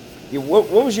bumps?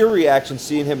 What was your reaction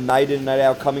seeing him night in, night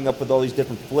out, coming up with all these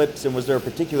different flips? And was there a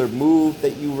particular move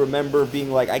that you remember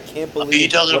being like, I can't believe... Are you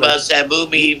talking about Sabu,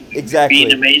 exactly.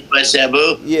 being amazed by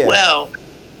Sabu? Yeah. Well,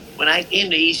 when I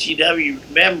came to ECW,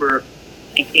 remember,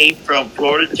 I came from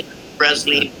Florida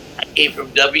Wrestling. I came from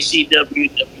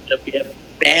WCW, WWF,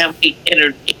 Family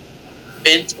Entertainment.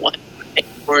 Vince wanted to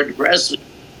take word wrestling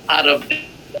out of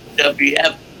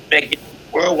WWF, making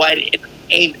worldwide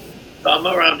entertainment. So I'm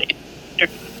around entertainment.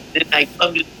 Then I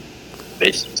come to the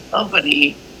business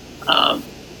company,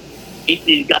 meet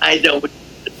these guys that would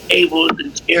the tables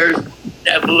and chairs.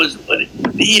 That was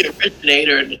the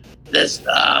originator. And that's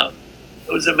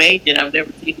it was amazing. I've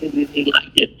never seen anything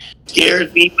like it.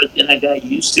 Scared me, but then I got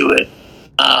used to it.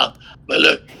 But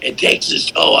look, it takes its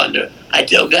toll under. I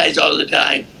tell guys all the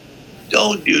time,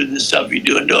 don't do the stuff you're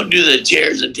doing. Don't do the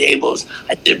chairs and tables.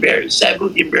 I said,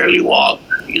 Sabu can barely walk.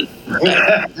 He's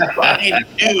trying to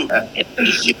do. And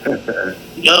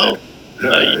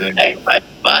you sacrifice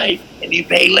money and you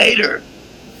pay later.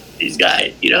 These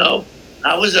guys,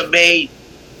 I was amazed,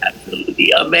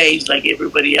 absolutely amazed, like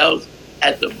everybody else,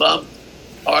 at the bump.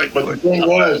 But the thing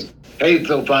was, hey,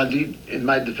 Phil Fonzie, in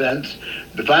my defense,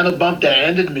 the final bump that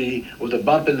ended me was a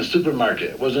bump in the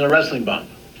supermarket. It wasn't a wrestling bump.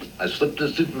 I slipped in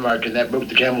the supermarket and that broke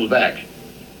the camel's back.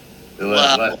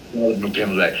 Broke the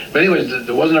camel's back. But anyways,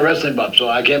 there wasn't a wrestling bump, so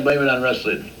I can't blame it on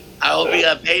wrestling. I hope you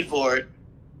got paid for it.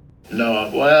 No,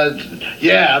 well,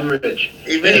 yeah, I'm rich.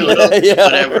 Even a little,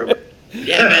 whatever.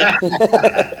 Yeah,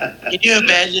 man. Can you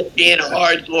imagine being a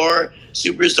hardcore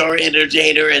superstar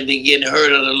entertainer and then getting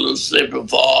hurt on a little slip and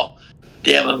fall?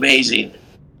 Damn amazing.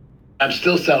 I'm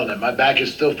still selling it. My back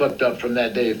is still fucked up from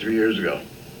that day 3 years ago.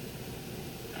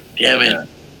 Yeah, man.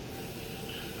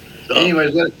 So,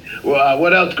 anyways,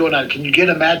 what else going on? Can you get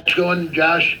a match going,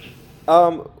 Josh?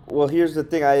 Well, here's the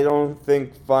thing. I don't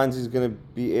think Fonzie's going to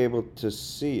be able to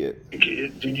see it.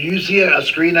 Did you see a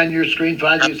screen on your screen,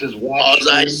 Fonzie? It says watch. All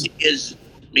I see is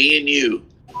me and you.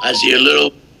 I see a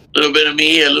little bit of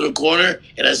me, a little corner,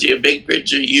 and I see a big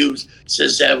picture of you,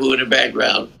 says Sabu in the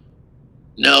background.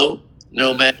 No,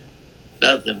 man,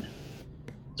 nothing.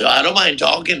 So I don't mind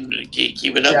talking,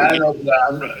 keeping up. Yeah, with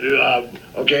I know.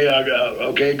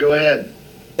 Okay, go ahead.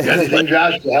 Got anything,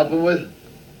 Josh, to help him with?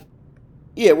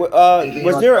 Yeah.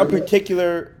 Was there a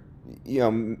particular,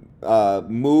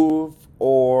 move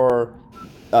or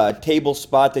table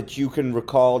spot that you can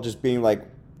recall just being like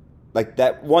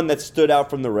that one that stood out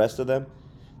from the rest of them?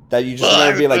 That you just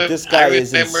remember being like, this guy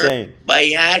is insane.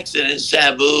 By accident,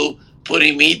 Sabu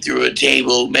putting me through a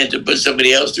table meant to put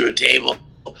somebody else through a table,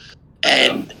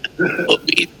 and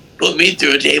put me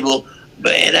through a table.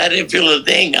 And I didn't feel a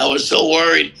thing. I was so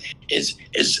worried.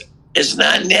 It's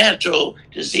not natural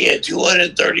to see a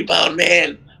 230-pound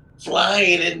man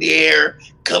flying in the air,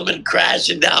 coming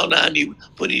crashing down on you,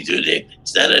 putting you through the.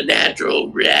 It's not a natural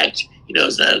reaction.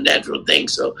 It's not a natural thing.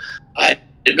 So I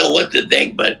didn't know what to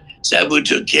think, but Sabu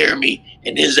took care of me,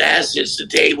 and his ass hits the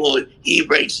table. He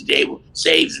breaks the table,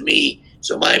 saves me.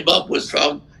 So my bump was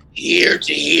from here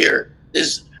to here.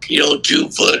 This, 2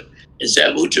 foot, and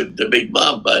Sabu took the big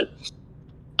bump, but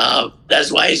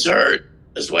that's why he's hurt.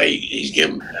 That's why he's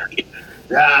giving.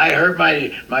 Yeah, I hurt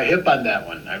my hip on that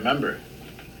one. I remember.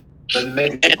 But it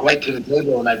made it quite to the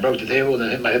table, and I broke the table and then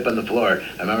hit my hip on the floor.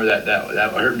 I remember that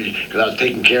hurt me because I was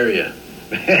taking care of you.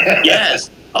 Yes.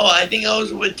 Oh, I think I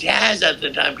was with Taz at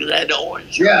the time because I had the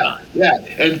orange shirt on. Yeah.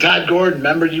 And Todd Gordon,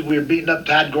 remember we were beating up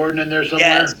Todd Gordon in there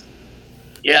somewhere? Yes.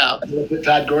 Yeah. I put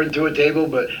Todd Gordon through a table,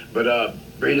 but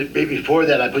maybe before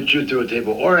that I put you through a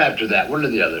table, or after that, one or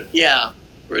the other. Yeah.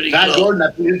 Pretty Todd close. Gordon,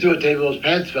 I put into a table, his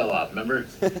pants fell off, remember?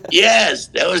 Yes,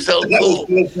 that was so That cool.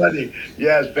 was so funny.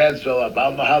 Yeah, his pants fell off. I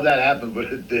don't know how that happened, but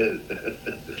it did.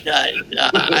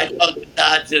 I talked to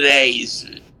Todd today. He's,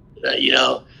 great.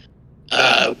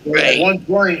 At one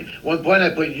point, I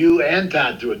put you and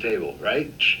Todd through a table, right?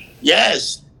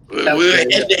 Yes, we were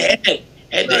head to head.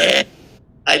 Head to head.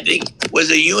 I think, was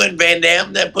it you and Van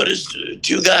Damme that put us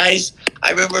two guys?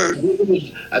 I remember.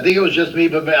 I think it was just me,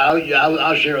 but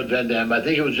I'll share with Van Damme. I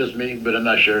think it was just me, but I'm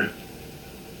not sure.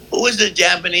 Who was the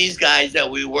Japanese guys that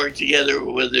we worked together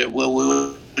with when we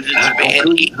went to Japan?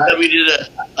 We did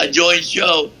a joint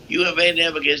show. You and Van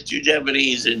Damme against two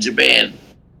Japanese in Japan.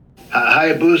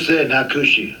 Hayabusa and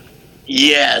Hakushi.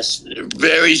 Yes,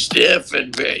 very stiff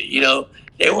and very,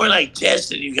 they weren't like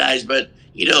testing you guys, but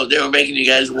they were making you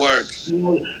guys work.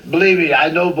 Believe me, I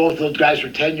know both those guys for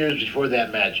 10 years before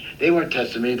that match. They weren't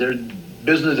testing me. They're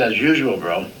business as usual,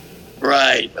 bro.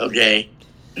 Right. Okay.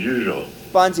 As usual.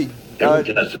 Fonzie,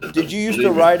 did you used to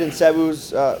ride in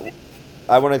Sabu's,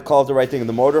 I want to call it the right thing, in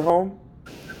the motorhome?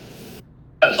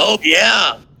 Yes. Oh,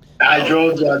 yeah. I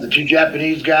drove the two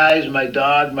Japanese guys, my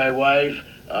dog, my wife,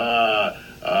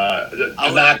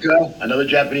 Tanaka, another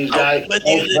Japanese guy. But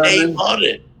the day you bought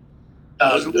it.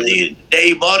 The day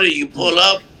you bought it, you pull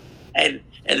up, and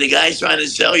the guy's trying to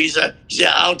sell you. He said,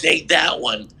 "I'll take that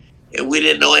one." And we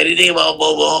didn't know anything about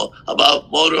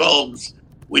motorhomes.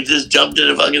 We just jumped in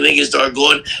the fucking thing and started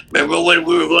going. Remember when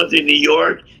we were going through New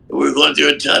York? And we were going through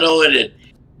a tunnel, and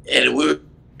we were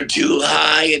too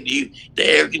high, and the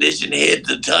air conditioning hit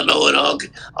the tunnel and all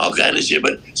kind of shit.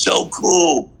 But so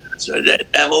cool. So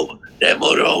that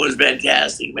motorhome was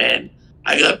fantastic, man.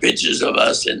 I got pictures of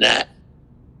us in that.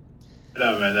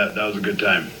 No, man, that was a good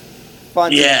time.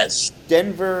 Fonzie, yes.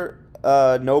 Denver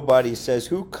Nobody says,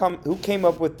 who came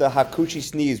up with the Hakushi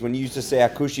sneeze? When you used to say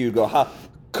Hakushi, you'd go,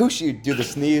 Hakushi, you'd do the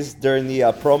sneeze during the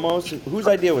promos. Whose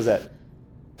idea was that?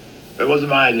 It wasn't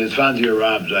mine. It's Fonzie or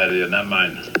Rob's idea, not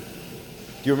mine. Do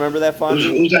you remember that,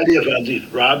 Fonzie? Whose idea,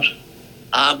 Fonzie? Rob's?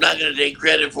 I'm not going to take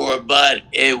credit for it, but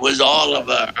it was all of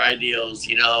our ideals,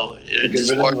 Yeah.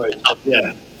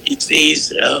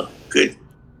 He's good.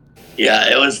 Yeah,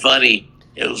 it was funny.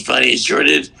 It was funny. It sure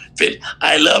did fit.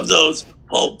 I love those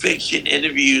Pulp Fiction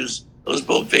interviews. Those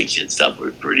Pulp Fiction stuff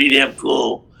were pretty damn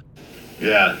cool.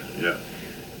 Yeah.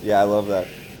 Yeah, I love that.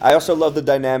 I also love the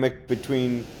dynamic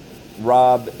between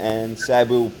Rob and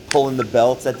Sabu pulling the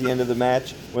belts at the end of the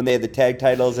match when they had the tag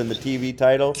titles and the TV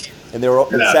title, and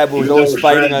Sabu was always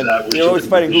fighting they were always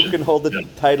fighting who can hold the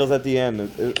titles at the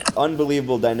end.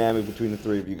 Unbelievable dynamic between the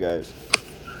three of you guys.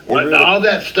 Really, all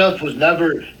that stuff was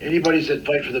never anybody said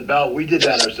fight for the belt. We did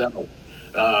that ourselves.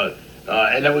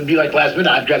 And that would be like last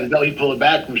minute. I'd grab the belt, he'd pull it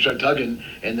back, and we start tugging,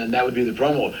 and then that would be the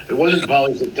promo. It wasn't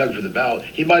Paulie said tug for the belt.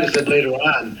 He might have said later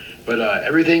on, but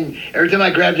every time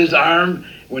I grabbed his arm,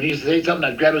 when he said something,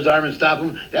 I'd grab his arm and stop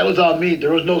him. That was all me.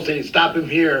 There was no saying stop him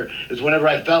here. It's whenever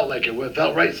I felt like it. When it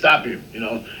felt right, stop him, And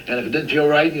if it didn't feel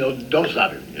right, don't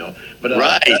stop him, But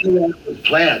right. None of that was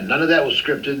planned. None of that was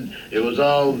scripted. It was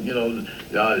all,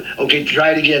 okay,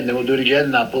 try it again. Then we'll do it again,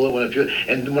 and I'll pull it when I feel.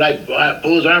 And when I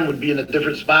pull his arm, would be in a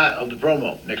different spot of the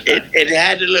promo next time. It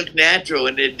had to look natural,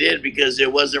 and it did because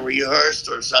it wasn't rehearsed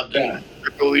or something. Yeah.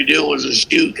 What we do was a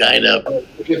shoot, kind of.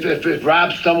 If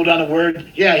Rob stumbled on a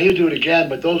word, yeah, he'd do it again,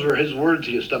 but those were his words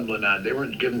he was stumbling on. They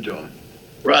weren't given to him.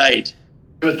 Right.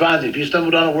 With Fonzie, if he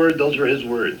stumbled on a word, those were his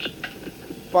words.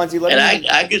 Fonzie,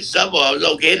 I could stumble. I was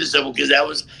okay to stumble because that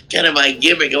was kind of my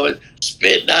gimmick. I was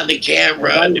spitting on the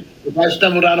camera. If I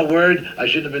stumbled on a word, I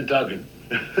shouldn't have been talking.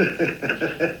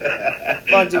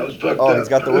 Fonzie, I was fucked up. he's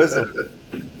got the wisdom.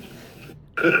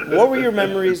 What were your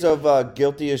memories of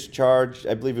Guilty as Charged?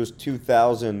 I believe it was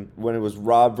 2000 when it was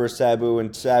Rob versus Sabu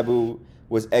and Sabu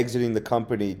was exiting the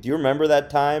company. Do you remember that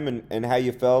time and how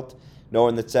you felt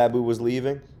knowing that Sabu was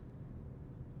leaving?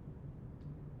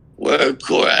 Well, of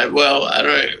course. I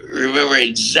don't remember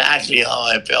exactly how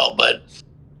I felt, but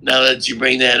now that you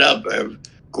bring that up, of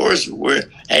course, we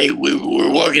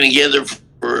were working together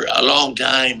for a long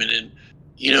time, and then,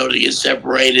 to get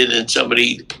separated and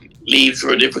somebody leaves for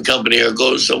a different company or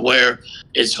goes somewhere,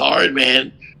 it's hard,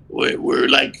 man. We're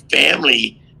like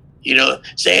family.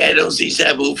 Say I don't see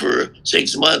Sabu for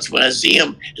 6 months. When I see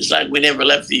him, it's like we never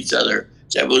left each other.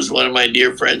 Sabu's one of my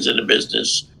dear friends in the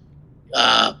business.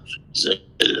 So,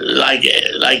 like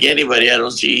anybody, I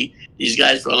don't see these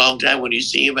guys for a long time. When you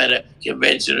see him at a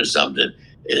convention or something,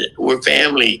 we're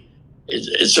family.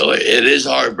 So it is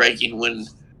heartbreaking when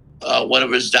one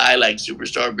of us died, like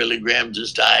superstar Billy Graham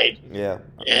just died. Yeah,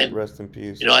 and rest in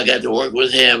peace. I got to work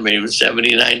with him, and he was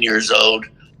 79 years old.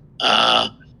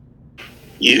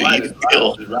 Did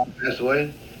Rob pass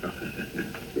away?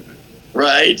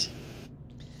 Right.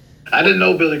 I didn't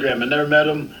know Billy Graham. I never met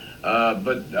him.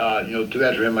 But too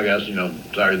bad for him, I guess.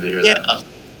 Sorry to hear that.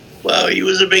 Well, he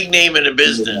was a big name in the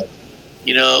business,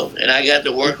 and I got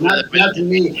to work with him.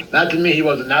 Not to me, he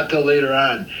wasn't. Not till later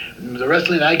on. The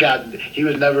wrestling I got, he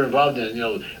was never involved in.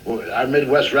 Our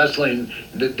Midwest wrestling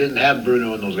didn't have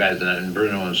Bruno and those guys in it, and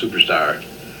Bruno and Superstar.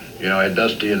 I had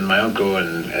Dusty and my uncle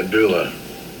and Abdullah.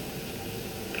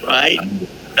 Right.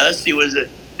 Dusty was a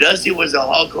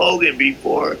Hulk Hogan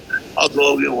before Hulk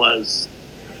Hogan was.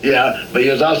 Yeah, but he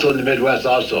was also in the Midwest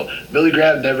also. Billy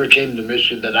Graham never came to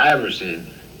Michigan that I ever seen.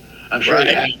 I'm sure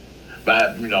he had.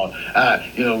 But, in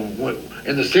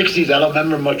the 60s, I don't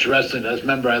remember much wrestling. I just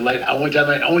remember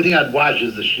only thing I'd watch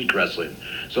is the Sheik wrestling.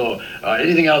 So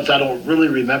anything else, I don't really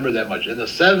remember that much. In the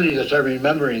 70s, I started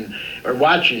remembering or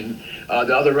watching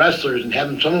the other wrestlers and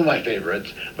having some of my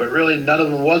favorites, but really none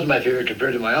of them was my favorite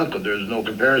compared to my uncle. There was no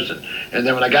comparison. And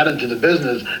then when I got into the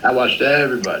business, I watched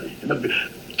everybody.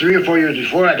 3 or 4 years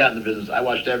before I got in the business, I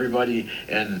watched everybody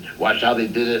and watched how they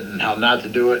did it and how not to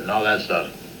do it and all that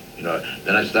stuff.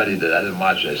 Then I studied it. I didn't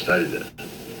watch it. I studied it.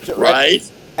 So right.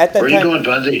 At that Where time, are you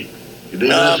going, Fonzie?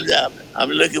 I'm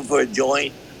looking for a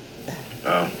joint.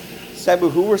 Oh. Sabu,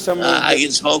 who were some of the... I can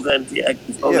smoke on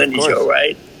the show,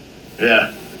 right?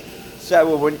 Yeah.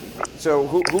 Sabu,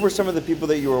 who were some of the people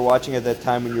that you were watching at that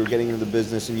time when you were getting into the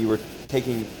business and you were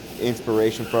taking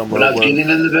inspiration from? When I was getting in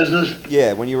the business?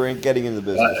 Yeah, when you were getting in the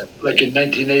business. Like in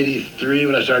 1983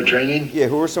 when I started training? Yeah,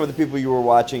 who were some of the people you were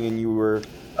watching and you were...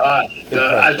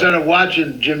 I started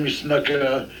watching Jimmy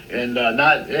Snuka and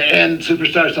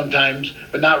Superstar sometimes,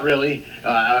 but not really.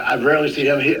 I rarely see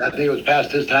him. I think it was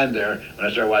past his time there when I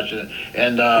started watching it.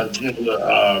 And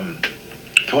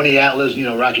Tony Atlas,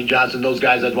 Rocky Johnson, those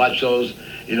guys, I'd watch those.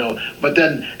 But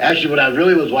then actually what I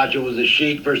really was watching was the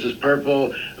Sheik versus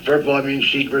Purple.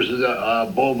 Sheik versus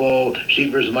Bobo,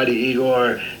 Sheik versus Mighty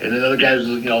Igor, and then other guys,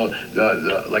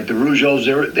 like the Rougeos,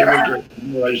 they were great.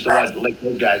 I used to watch like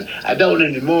those guys. I don't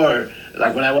anymore.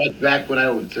 Like when I went back when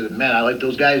I said, man, I like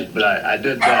those guys, but I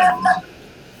did that.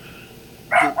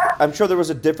 I'm sure there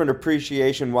was a different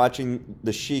appreciation watching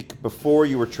the Sheik before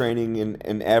you were training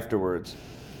and afterwards.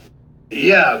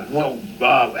 Yeah, well,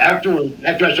 after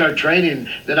I started training,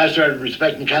 then I started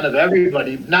respecting kind of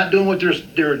everybody, not doing what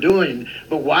they were doing,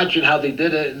 but watching how they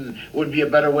did it and would be a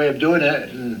better way of doing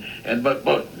it,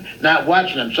 but not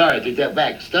watching. I'm sorry, I take that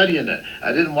back. Studying it,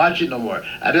 I didn't watch it no more.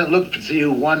 I didn't look to see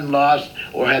who won, lost,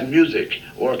 or had music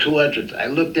or a cool entrance. I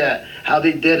looked at how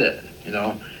they did it.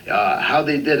 How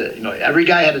they did it. Every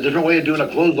guy had a different way of doing a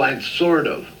clothesline, sort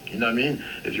of. You know what I mean?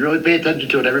 If you really pay attention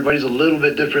to it, everybody's a little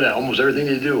bit different at almost everything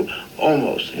they do.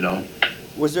 Almost,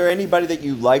 Was there anybody that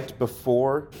you liked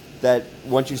before that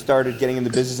once you started getting in the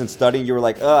business and studying, you were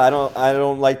like, oh, I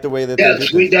don't like the way that they do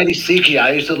Sweet Daddy Siki.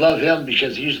 I used to love him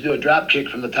because he used to do a drop kick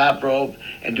from the top rope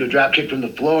and do a drop kick from the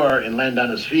floor and land on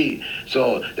his feet.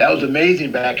 So that was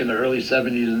amazing back in the early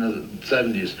 70s and the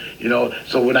 70s,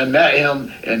 So when I met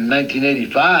him in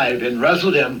 1985 and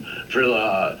wrestled him for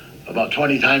about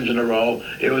 20 times in a row.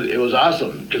 It was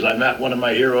awesome because I met one of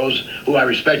my heroes who I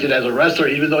respected as a wrestler,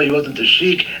 even though he wasn't the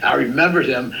Sheik. I remembered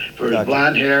him for his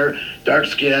blonde hair, dark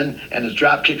skin, and his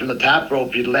drop kick from the top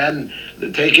rope. He'd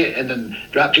take it, and then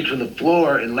drop kick from the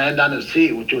floor and land on his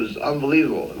feet, which was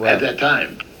unbelievable at that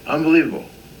time. Unbelievable.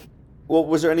 Well,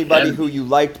 was there anybody who you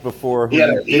liked before? He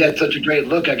had such a great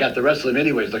look. I got to wrestle him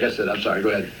anyways. Like I said, I'm sorry. Go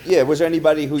ahead. Yeah, was there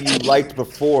anybody who you liked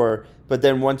before? But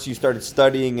then once you started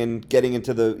studying and getting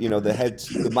into the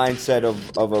mindset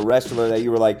of a wrestler that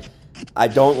you were like, I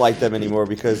don't like them anymore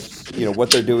because what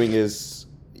they're doing is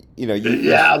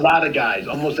a lot of guys,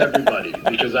 almost everybody,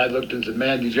 because I looked and said,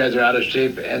 man, these guys are out of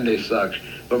shape and they suck.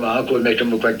 But my uncle would make them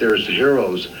look like they were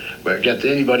heroes, but get to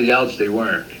anybody else, they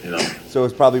weren't. So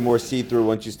it's probably more see-through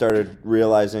once you started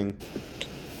realizing.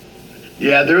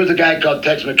 Yeah, there was a guy called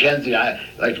Tex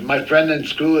McKenzie. My friend in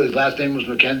school, his last name was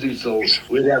McKenzie, so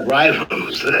we'd have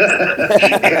rivals.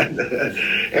 and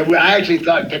I actually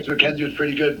thought Tex McKenzie was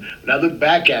pretty good. When I look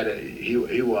back at it,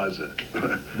 he wasn't.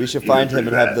 We should find him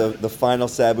and have the final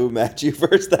Sabu match, you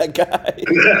versus that guy.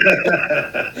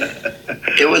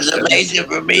 It was amazing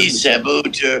for me, Sabu,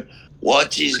 to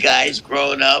watch these guys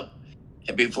growing up.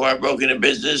 And before I broke into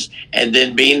business, and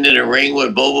then being in the ring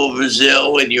with Bobo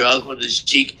Brazil and your uncle the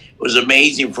Sheik was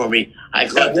amazing for me.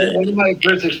 One of my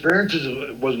first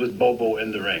experiences was with Bobo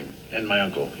in the ring and my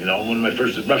uncle. One of my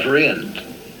first refereeing.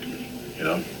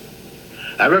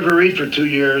 I refereed for 2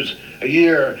 years, a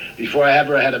year before I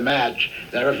ever had a match.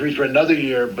 Then I refereed for another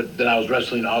year, but then I was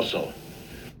wrestling also.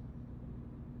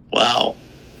 Wow,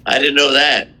 I didn't know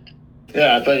that.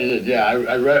 Yeah, I thought you did. Yeah,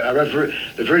 I referee.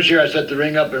 The first year I set the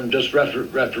ring up and just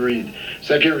refereed.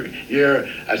 Second year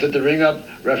I set the ring up,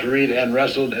 refereed, and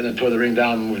wrestled, and then tore the ring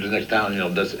down and moved to the next town.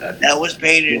 That was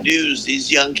paying your dues.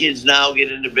 These young kids now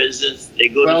get into business. They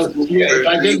go to school. Yeah,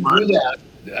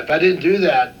 if I didn't do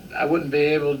that, I wouldn't be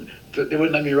able to. They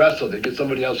wouldn't let me wrestle. They'd get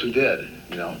somebody else who did.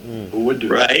 Who would do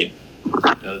right.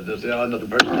 There's another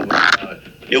person.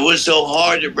 It was so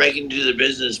hard to break into the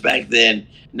business back then.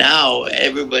 Now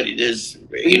everybody does.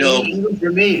 Even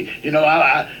for me,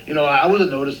 I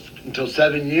wasn't noticed until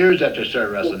 7 years after I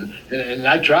started wrestling, and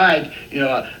I tried,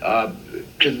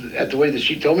 because at the way that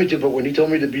she told me to. But when he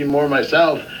told me to be more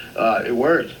myself, it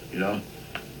worked.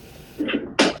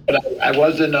 But I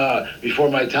wasn't before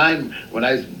my time. When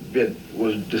I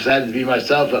was decided to be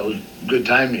myself, that was good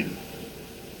timing.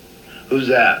 Who's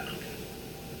that?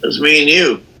 That's me and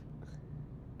you.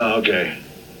 Oh, okay.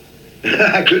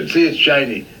 I couldn't see it's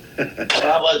shiny.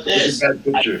 How about this?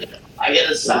 I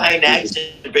get a signed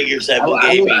action figure Sabu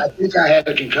gave me. I think I had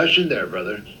a concussion there,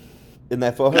 brother. In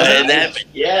that photo?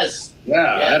 Yes.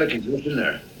 Yeah, I had a concussion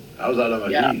there. I was out on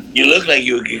my feet. You look like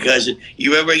you were concussion.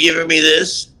 You remember giving me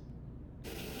this?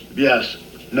 Yes.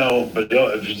 No, but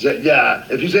if you say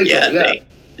so, yeah.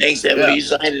 Thanks, Sabu. You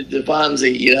signed it to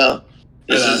Fonzie,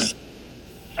 This is...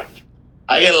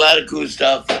 I got a lot of cool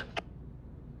stuff.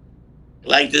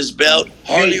 Like this belt.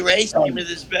 Harley Race gave me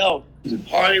this belt.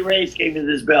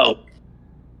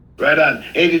 Right on.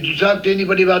 Hey, did you talk to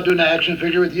anybody about doing an action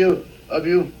figure with you? Of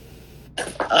you?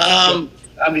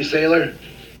 Tommy Sailor?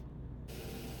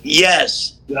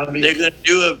 Yes. They're going to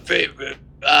do a favor.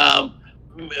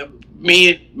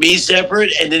 Me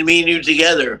separate and then me and you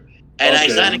together. And I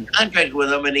signed a contract with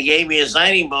them and they gave me a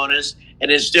signing bonus and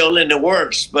it's still in the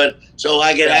works. But so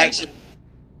I get action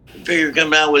figure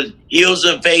coming out with Heels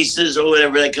and Faces or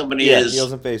whatever that company is.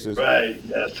 Heels and Faces. Right.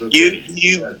 That's okay.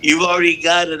 You've already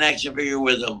got an action figure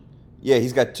with him. Yeah,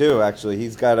 he's got two actually.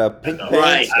 He's got a pink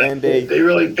pants and a. They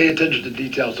really pay attention to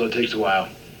detail, so it takes a while.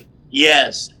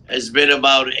 Yes, it's been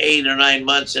about 8 or 9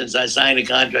 months since I signed a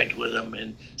contract with them,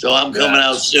 and so I'm coming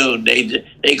out soon.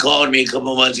 They called me a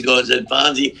couple months ago and said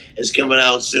Fonzie is coming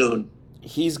out soon.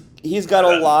 He's got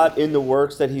a lot in the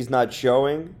works that he's not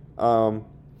showing.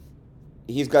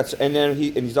 He's got, and then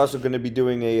he's also going to be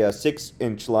doing a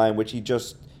 6-inch line, which he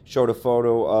just showed a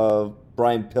photo of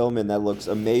Brian Pillman that looks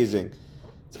amazing.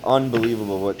 It's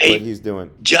unbelievable what he's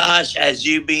doing. Josh, as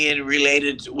you being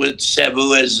related with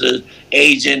Sabu as an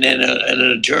agent and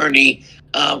an attorney,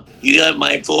 you got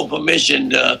my full permission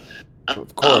to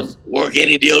of course. Work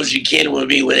any deals you can with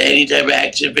me with any type of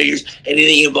action figures,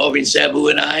 anything involving Sabu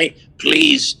and I.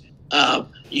 Please,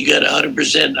 you got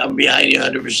 100%. I'm behind you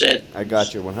 100%. I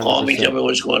got you 100%. Call me, tell me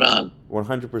what's going on.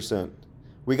 100%.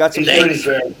 We got some things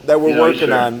that we're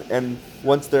working on, and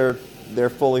once they're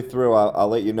fully through, I'll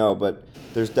let you know. But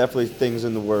there's definitely things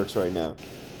in the works right now.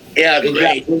 Yeah,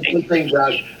 great. One thing,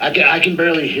 Josh. I can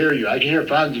barely hear you. I can hear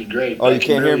Fonzie great. Oh, you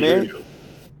can't hear me?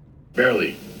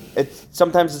 Barely.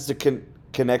 Sometimes it's the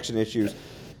connection issues.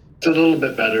 It's a little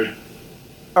bit better.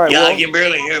 All right. Yeah, I can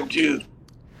barely hear him too.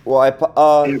 Well,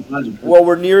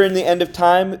 we're nearing the end of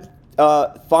time.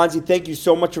 Fonzie, thank you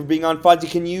so much for being on. Fonzie,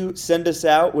 can you send us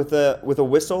out with a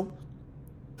whistle?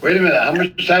 Wait a minute. How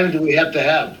much time do we have to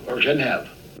have or can have?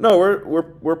 No,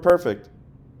 we're perfect.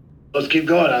 Let's keep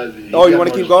going. You want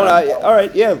to keep going? All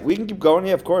right. Yeah, we can keep going.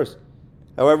 Yeah, of course.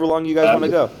 However long you guys want to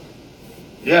go.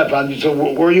 Yeah, Fonzie. So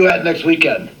where are you at next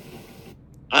weekend?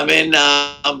 I'm in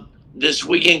this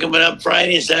weekend coming up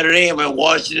Friday and Saturday. I'm in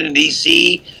Washington,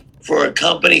 D.C. for a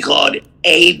company called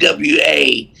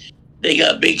AWA. They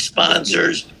got big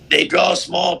sponsors. They draw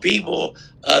small people,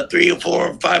 300 or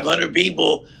 400 or 500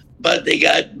 people, but they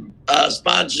got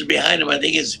sponsors behind them. I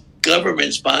think it's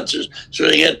government sponsors. So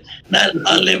they got not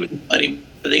unlimited money,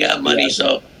 but they got money.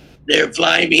 So they're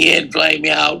flying me in, flying me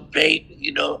out,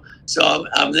 paid, So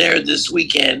I'm there this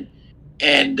weekend.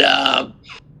 And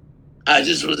I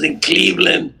just was in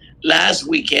Cleveland last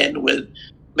weekend with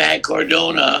Matt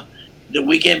Cardona. The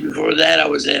weekend before that, I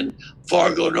was in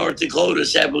Fargo, North Dakota.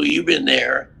 Sabu, you've been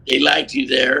there. They liked you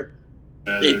there.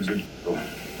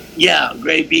 Yeah,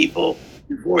 great people.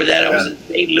 Before that, I was in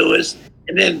St. Louis.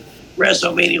 And then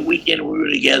WrestleMania weekend, we were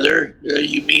together.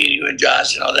 You and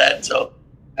Josh and all that. So,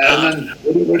 and then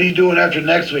what are you doing after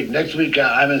next week? Next week,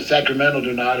 I'm in Sacramento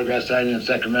doing an autograph signing in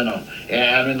Sacramento.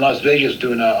 And I'm in Las Vegas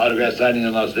doing an autograph signing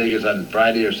in Las Vegas on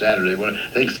Friday or Saturday. I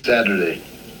think Saturday.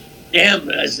 Damn,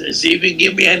 see if you can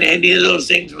give me on any of those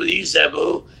things with you,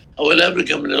 Sabu. I would love to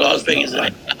come to Las Vegas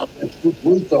right now.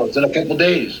 It's in a couple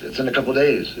days. It's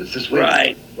this week.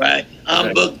 Right.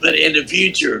 I'm booked, but in the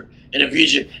future.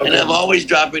 Okay. And I'm always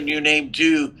dropping your name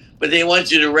too but they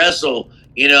want you to wrestle.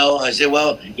 I said,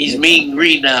 well, he's meet and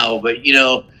greet now, but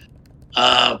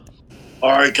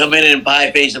or come in and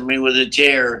pie face me with a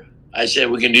chair. I said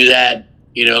we can do that.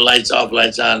 Lights off,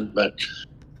 lights on. But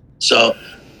so,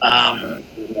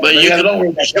 but you coming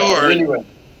in for sure. Anyway.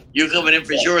 You're coming in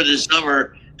for sure this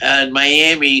summer in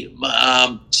Miami.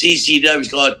 CCW is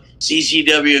called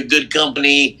CCW, Good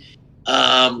Company,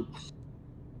 and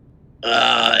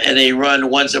they run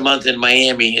once a month in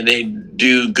Miami, and they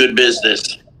do good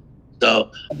business.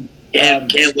 So,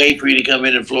 can't wait for you to come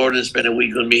in Florida and spend a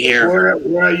week with me here.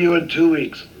 Where are you in 2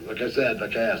 weeks? Like I said,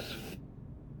 like I asked.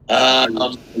 I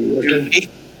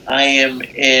am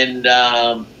in.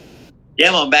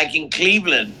 I'm back in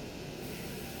Cleveland.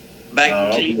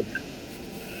 Cleveland.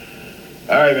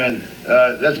 All right, man.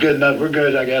 That's good enough. We're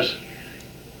good, I guess.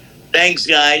 Thanks,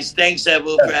 guys. Thanks,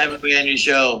 Sabu, for having me on your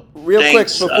show. Real quick,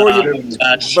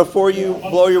 before you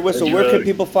blow your whistle, where can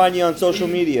people find you on social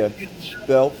media,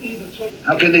 Bill?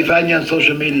 How can they find you on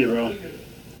social media, bro?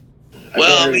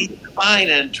 Well, you can find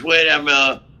on Twitter.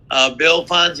 I'm Bill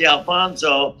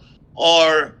Alfonso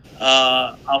or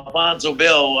Alfonso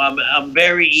Bill. I'm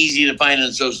very easy to find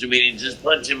on social media. Just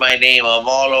punch in my name. I'm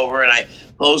all over, and I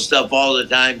post stuff all the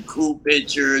time. Cool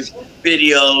pictures,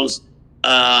 videos.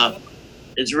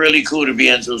 It's really cool to be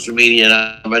on social media, and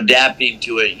I'm adapting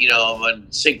to it.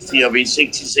 I'm 60. I'll be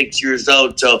 66 years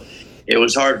old, so it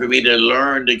was hard for me to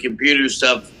learn the computer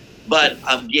stuff. But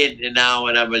I'm getting it now,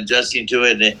 and I'm adjusting to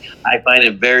it. And I find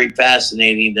it very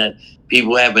fascinating that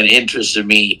people have an interest in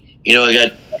me. I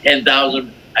got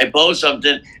 10,000. I post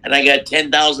something, and I got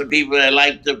 10,000 people that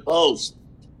like the post.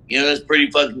 That's pretty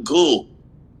fucking cool.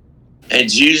 And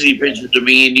it's usually pictures of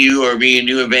me and you, or me and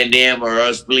you and Van Damme, or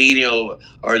us bleeding,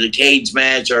 or the cage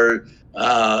match, or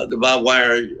the Bob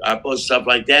Wire. I post stuff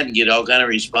like that and get all kind of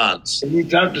response. Have you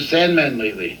talked to Sandman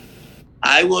lately?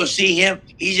 I will see him.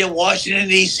 He's in Washington,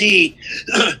 D.C.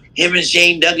 Him and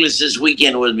Shane Douglas this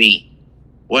weekend with me.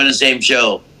 We're on the same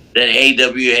show, the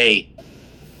AWA.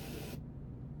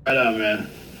 Right on, man.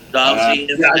 So I'll see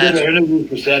him. I did an interview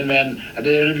for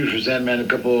Sandman. A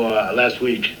couple last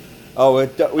week. Oh, we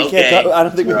can't. I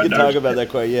don't think we can talk about that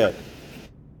quite yet.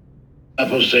 I'm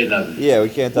not supposed to say nothing. Yeah, we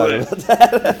can't talk about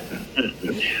that.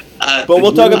 But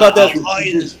we'll talk about that. I'll call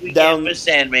you this weekend with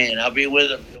Sandman. I'll be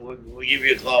with him. We'll give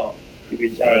you a call.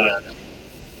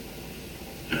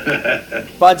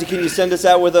 Fonzie, can you send us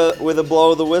out with a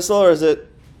blow of the whistle, or is it?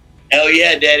 Hell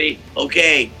yeah, Daddy.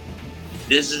 Okay,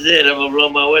 this is it. I'm gonna blow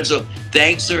my whistle.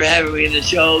 Thanks for having me in the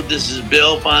show. This is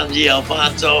Bill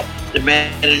Alfonso, the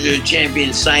manager of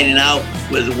champions, signing out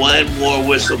with one more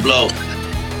whistle blow.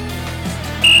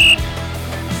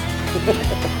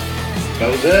 That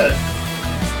was it.